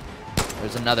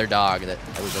 There's another dog that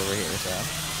was over here, so...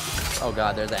 Oh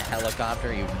god, there's a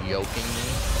helicopter. You yoking me?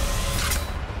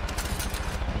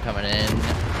 I'm coming in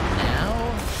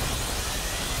now.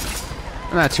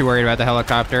 I'm not too worried about the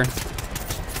helicopter.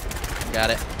 Got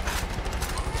it.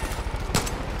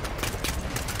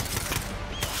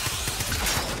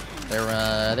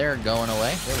 They're going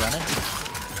away. They're running.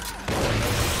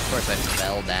 Of course, I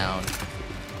fell down.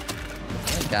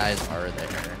 How many guys are there?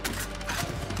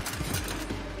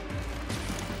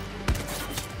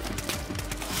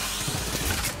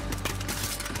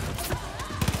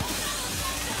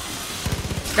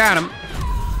 Got him.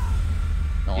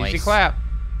 Nice. Easy clap.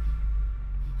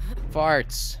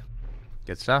 Farts.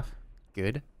 Good stuff.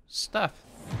 Good stuff.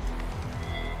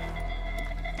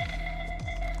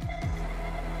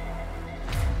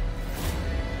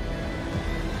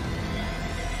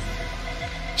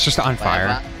 It's just on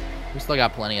fire. We still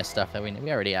got plenty of stuff that we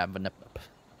already have. But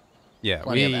yeah,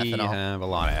 plenty we of ethanol. have a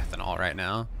lot of ethanol right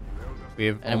now. We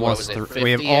have And almost what was it, 50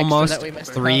 we have extra almost that we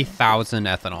missed out? 3,000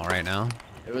 ethanol right now.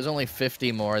 It was only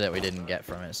 50 more that we didn't get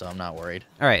from it, so I'm not worried.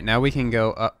 All right, now we can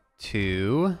go up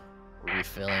to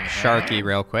Refilling. Sharky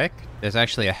real quick. There's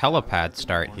actually a helipad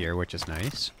start here, which is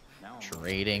nice.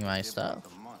 Trading my stuff.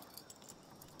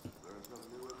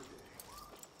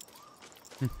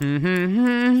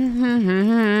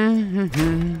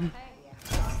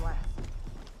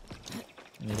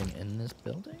 Anything in this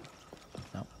building?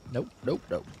 No. Nope. Nope.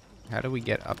 Nope. How do we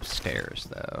get upstairs,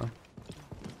 though?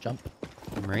 Jump.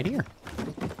 I'm right here.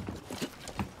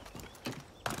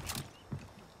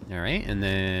 All right, and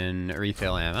then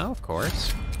refill ammo, of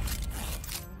course.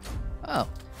 Oh.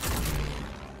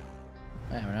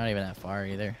 Man, we're not even that far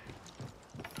either.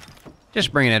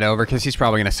 Just bringing it over, because he's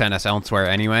probably going to send us elsewhere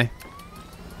anyway.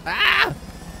 Ah!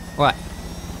 What?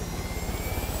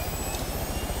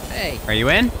 Hey. Are you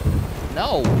in?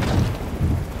 No.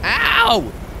 Ow!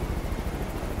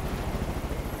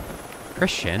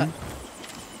 Christian.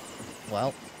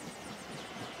 Well,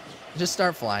 just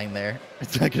start flying there.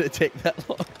 It's not gonna take that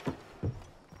long.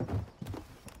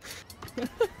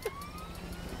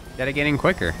 Gotta get in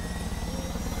quicker.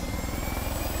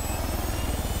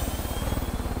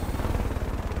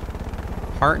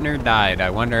 Partner died. I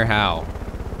wonder how.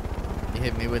 You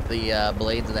hit me with the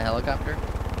blades of the helicopter?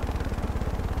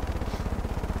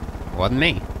 Wasn't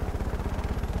me.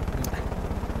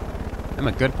 I'm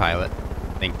a good pilot.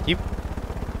 Thank you.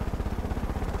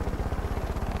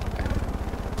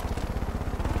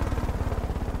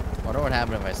 Wonder what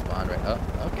happened if I spawned right. Oh,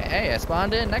 okay. Hey, I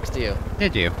spawned in next to you.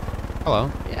 Did you?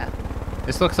 Hello. Yeah.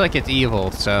 This looks like it's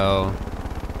evil, so...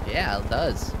 Yeah, it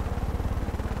does.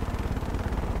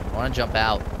 I want to jump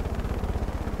out.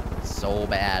 So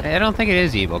bad. I don't think it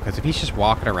is evil, because if he's just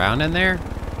walking around in there...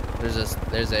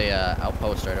 There's a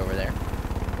outpost right over there.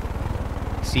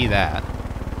 See that.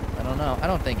 I don't know. I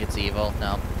don't think it's evil.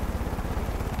 No.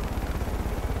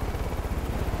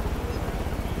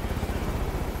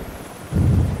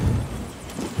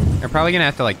 They're probably gonna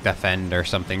have to, like, defend or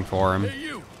something for him. Hey,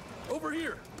 you! Over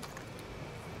here!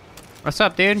 What's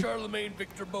up, dude? Charlemagne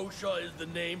Victor Beauchamp is the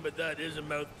name, but that is a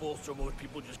mouthful, so most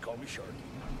people just call me Sharky.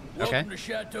 Okay. Welcome to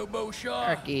Chateau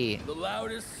Beauchamp. Sharky. The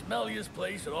loudest, smelliest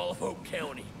place in all of Hope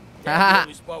County. Haha. That's the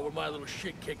only spot where my little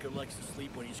shit kicker likes to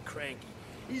sleep when he's cranky.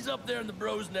 He's up there in the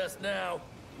Bros Nest now.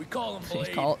 We call him Blade.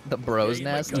 You call it the Bros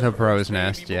Nest? The Bros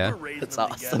Nest, yeah. That's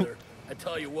awesome. I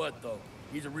tell you what, though.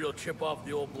 He's a real chip off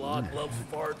the old block, loves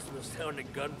farts and the sound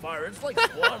of gunfire. It's like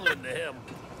swaddling to him.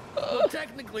 Well,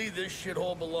 technically, this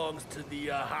shithole belongs to the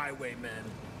Highwaymen.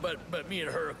 But me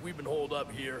and Herc, we've been holed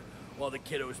up here. while the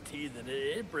kiddo's teething.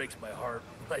 It breaks my heart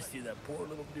when I see that poor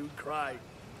little dude cry.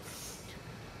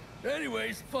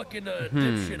 Anyways, fucking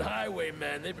dipshit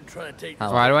highwaymen, they've been trying to take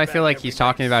this. Why do I feel like he's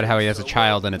talking about how he has a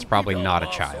child and it's probably not a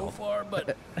so child? far,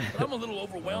 but I'm a little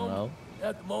overwhelmed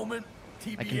at the moment.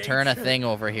 I can turn a thing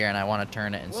over here, and I want to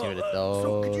turn it and see what it does.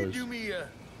 So could you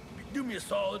do me a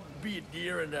solid, be a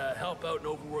dear, and help out an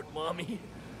overworked mommy?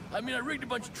 I mean, I rigged a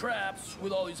bunch of traps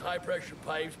with all these high-pressure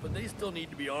pipes, but they still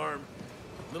need to be armed.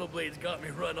 Little Blade's got me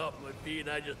run off my feet, and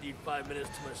I just need 5 minutes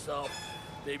to myself.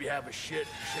 Maybe have a shit,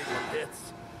 shake my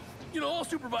pits. You know, I'll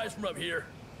supervise from up here.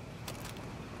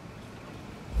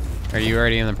 Are you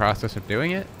already in the process of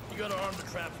doing it? You gotta arm the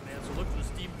traps, man, so look for the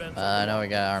steam vents. No, we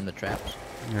gotta arm the traps.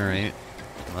 Alright.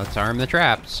 Let's arm the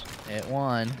traps. Hit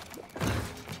one.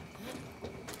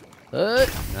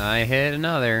 I hit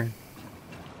another.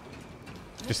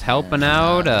 Just helping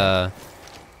out a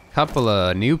couple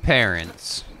of new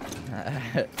parents.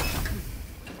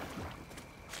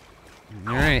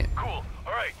 Alright. Cool.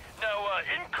 Alright, now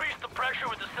increase the pressure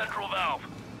with the central valve.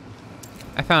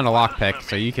 I found a lockpick,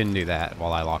 so you can do that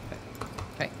while I lockpick.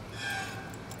 Okay.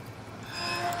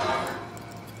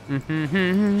 I'll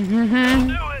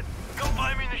do it. Come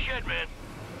find me in the shed, man.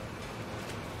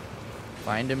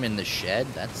 Find him in the shed?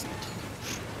 That's...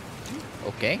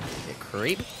 Okay. Get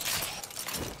creep.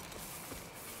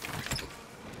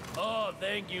 Oh,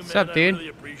 thank you, man. What's up, dude? I really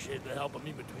appreciate the help of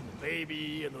me between the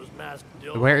baby and those masked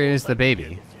dildos. Where is the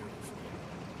baby?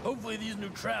 Hopefully these new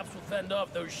traps will fend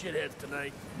off those shitheads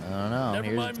tonight. I don't know. Never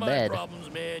Here's mind its my bed.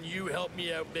 problems, man. You helped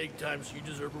me out big time, so you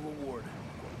deserve a reward.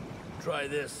 Try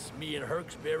this. Me and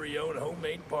Herc's very own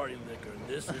homemade party liquor.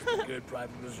 This is the good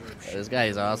private reserve shit. This guy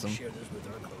is awesome. Share this with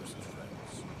our closest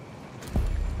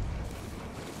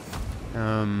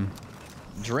friends.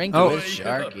 Drink Oh. with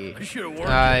Sharky.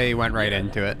 I went right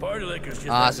into it. Party liquor's just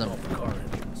Awesome. ethanol for car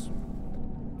engines.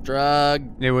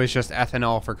 Drug. It was just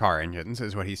ethanol for car engines,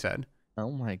 is what he said. Oh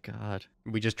my god.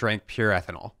 We just drank pure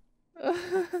ethanol.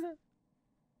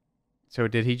 So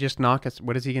did he just knock us?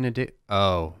 What is he gonna do?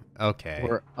 Oh, okay.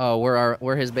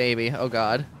 We're his baby. Oh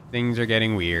god. Things are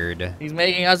getting weird. He's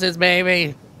making us his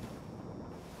baby.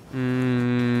 I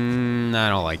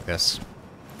don't like this.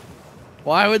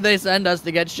 Why would they send us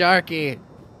to get Sharky?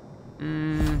 Hey,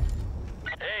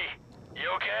 you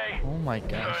okay? Oh my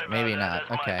gosh. Maybe not.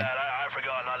 Okay. I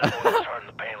forgot not everyone's starting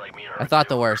to pain like me and I thought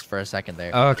the worst for a second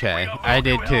there. Okay, I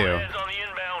did too.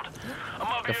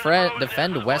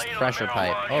 Defend west pressure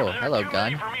pipe. Oh, hello,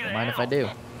 gun. Don't mind if I do.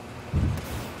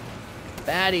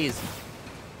 Baddies.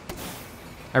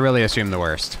 I really assumed the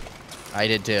worst. I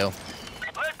did too.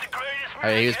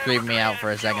 He was creeping me out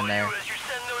for a second there.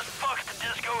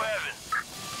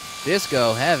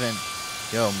 Disco heaven.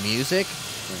 Yo, music?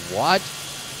 What?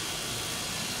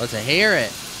 Let's hear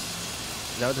it.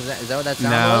 Is that what that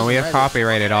sound was? No, we have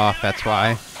copyrighted off, that's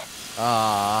why.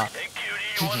 Aww.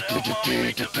 Yeah?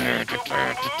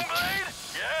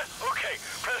 Okay,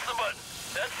 press the button.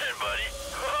 That's it, buddy.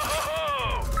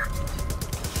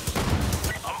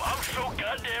 I'm so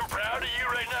goddamn proud of you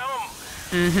right now.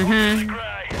 I'm gonna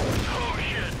cry. Oh,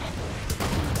 shit.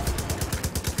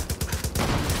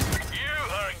 You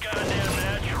are a goddamn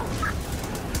natural.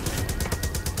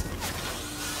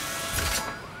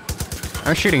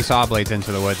 I'm shooting saw blades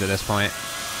into the woods at this point.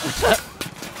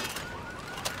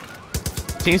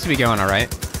 Seems to be going alright.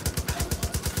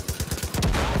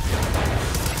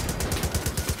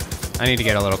 I need to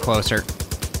get a little closer.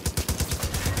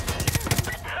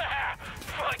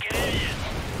 Fucking idiot.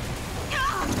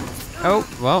 Oh,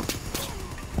 well.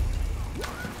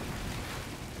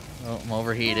 Oh, I'm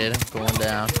overheated. I'm cooling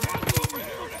down.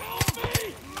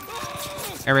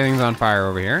 Everything's on fire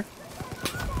over here.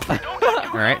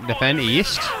 Alright, defend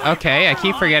east. Okay, I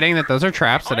keep forgetting that those are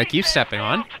traps that I keep stepping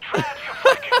on.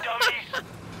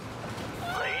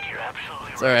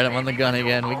 It's alright, I'm on the gun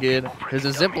again. We good. There's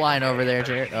a zip line over there,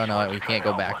 Jared. Oh no, we can't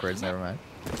go backwards. Never mind.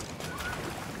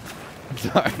 I'm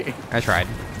sorry. I tried.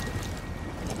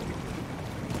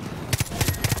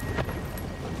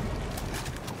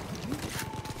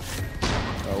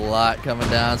 A lot coming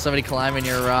down. Somebody climbing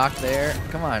your rock there.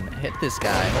 Come on, hit this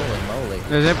guy. Holy moly.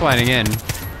 They're ziplining in.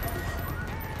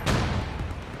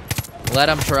 Let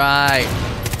him try.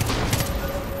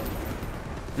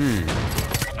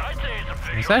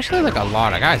 There's actually like a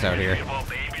lot of guys out here.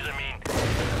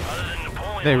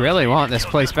 They really want this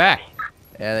place back.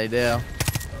 Yeah, they do.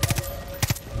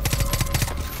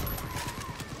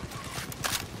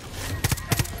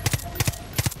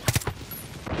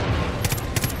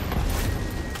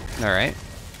 Alright.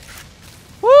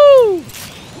 Woo!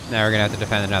 Now we're gonna have to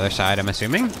defend another side, I'm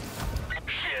assuming.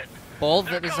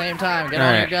 Both at the same time. Get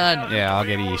on your gun. Yeah, I'll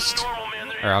get east.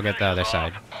 Or I'll get the other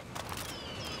side.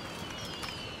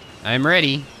 I'm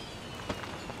ready.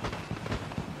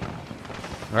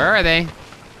 Where are they?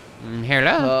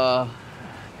 Hello?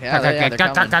 Yeah, they're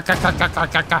coming.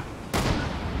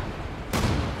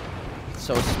 It's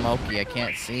so smoky, I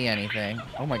can't see anything.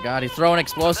 Oh my god, he's throwing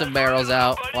explosive barrels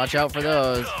out. Watch out for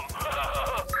those.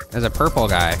 There's a purple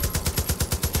guy.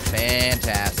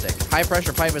 Fantastic. High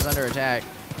pressure pipe is under attack.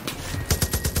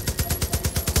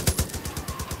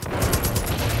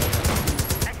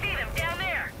 I see them down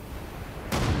there.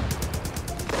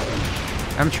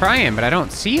 I'm trying, but I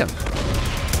don't see him.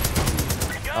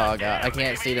 Oh god, I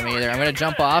can't see them either. I'm gonna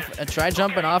jump off and try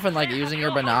jumping off and like using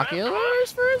your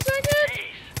binoculars for a second.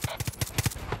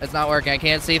 It's not working. I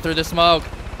can't see through the smoke.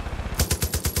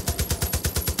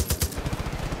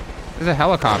 There's a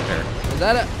helicopter. Is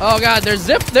that a? Oh god, they're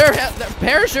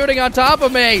parachuting on top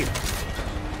of me.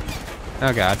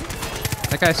 Oh god.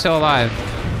 That guy's still alive.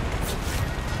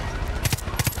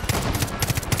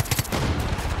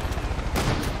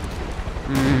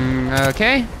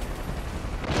 Okay.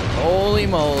 Holy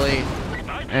moly. You're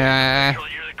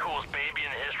the coolest baby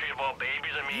in the history of all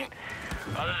babies. I mean,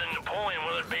 other than Napoleon,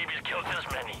 one of the babies killed this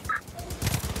many.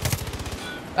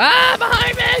 Ah,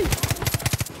 behind me!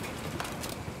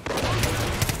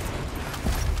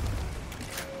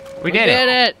 We did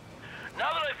it.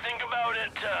 Now that I think about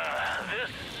it,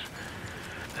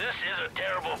 this is a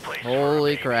terrible place.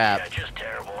 Holy crap. Yeah, just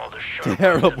terrible. All the sharp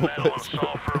Terrible metal and place.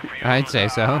 sulfur fumes. I'd say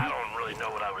so. I don't really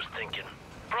know what I was thinking.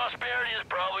 Prosperity is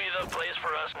probably the place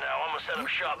for us now. I'm gonna set up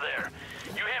shop there.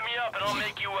 You hit me up and I'll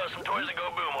make you some toys that go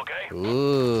boom, okay?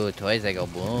 Ooh, toys that go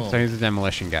boom. So he's a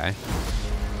demolition guy.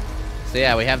 So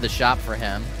yeah, we have the shop for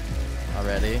him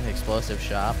already. Explosive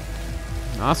shop.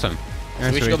 Awesome.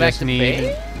 So we should go back to the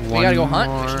base? We gotta go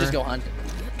hunt? We should just go hunt.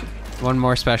 One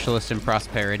more specialist in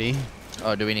prosperity.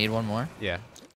 Oh, do we need one more? Yeah.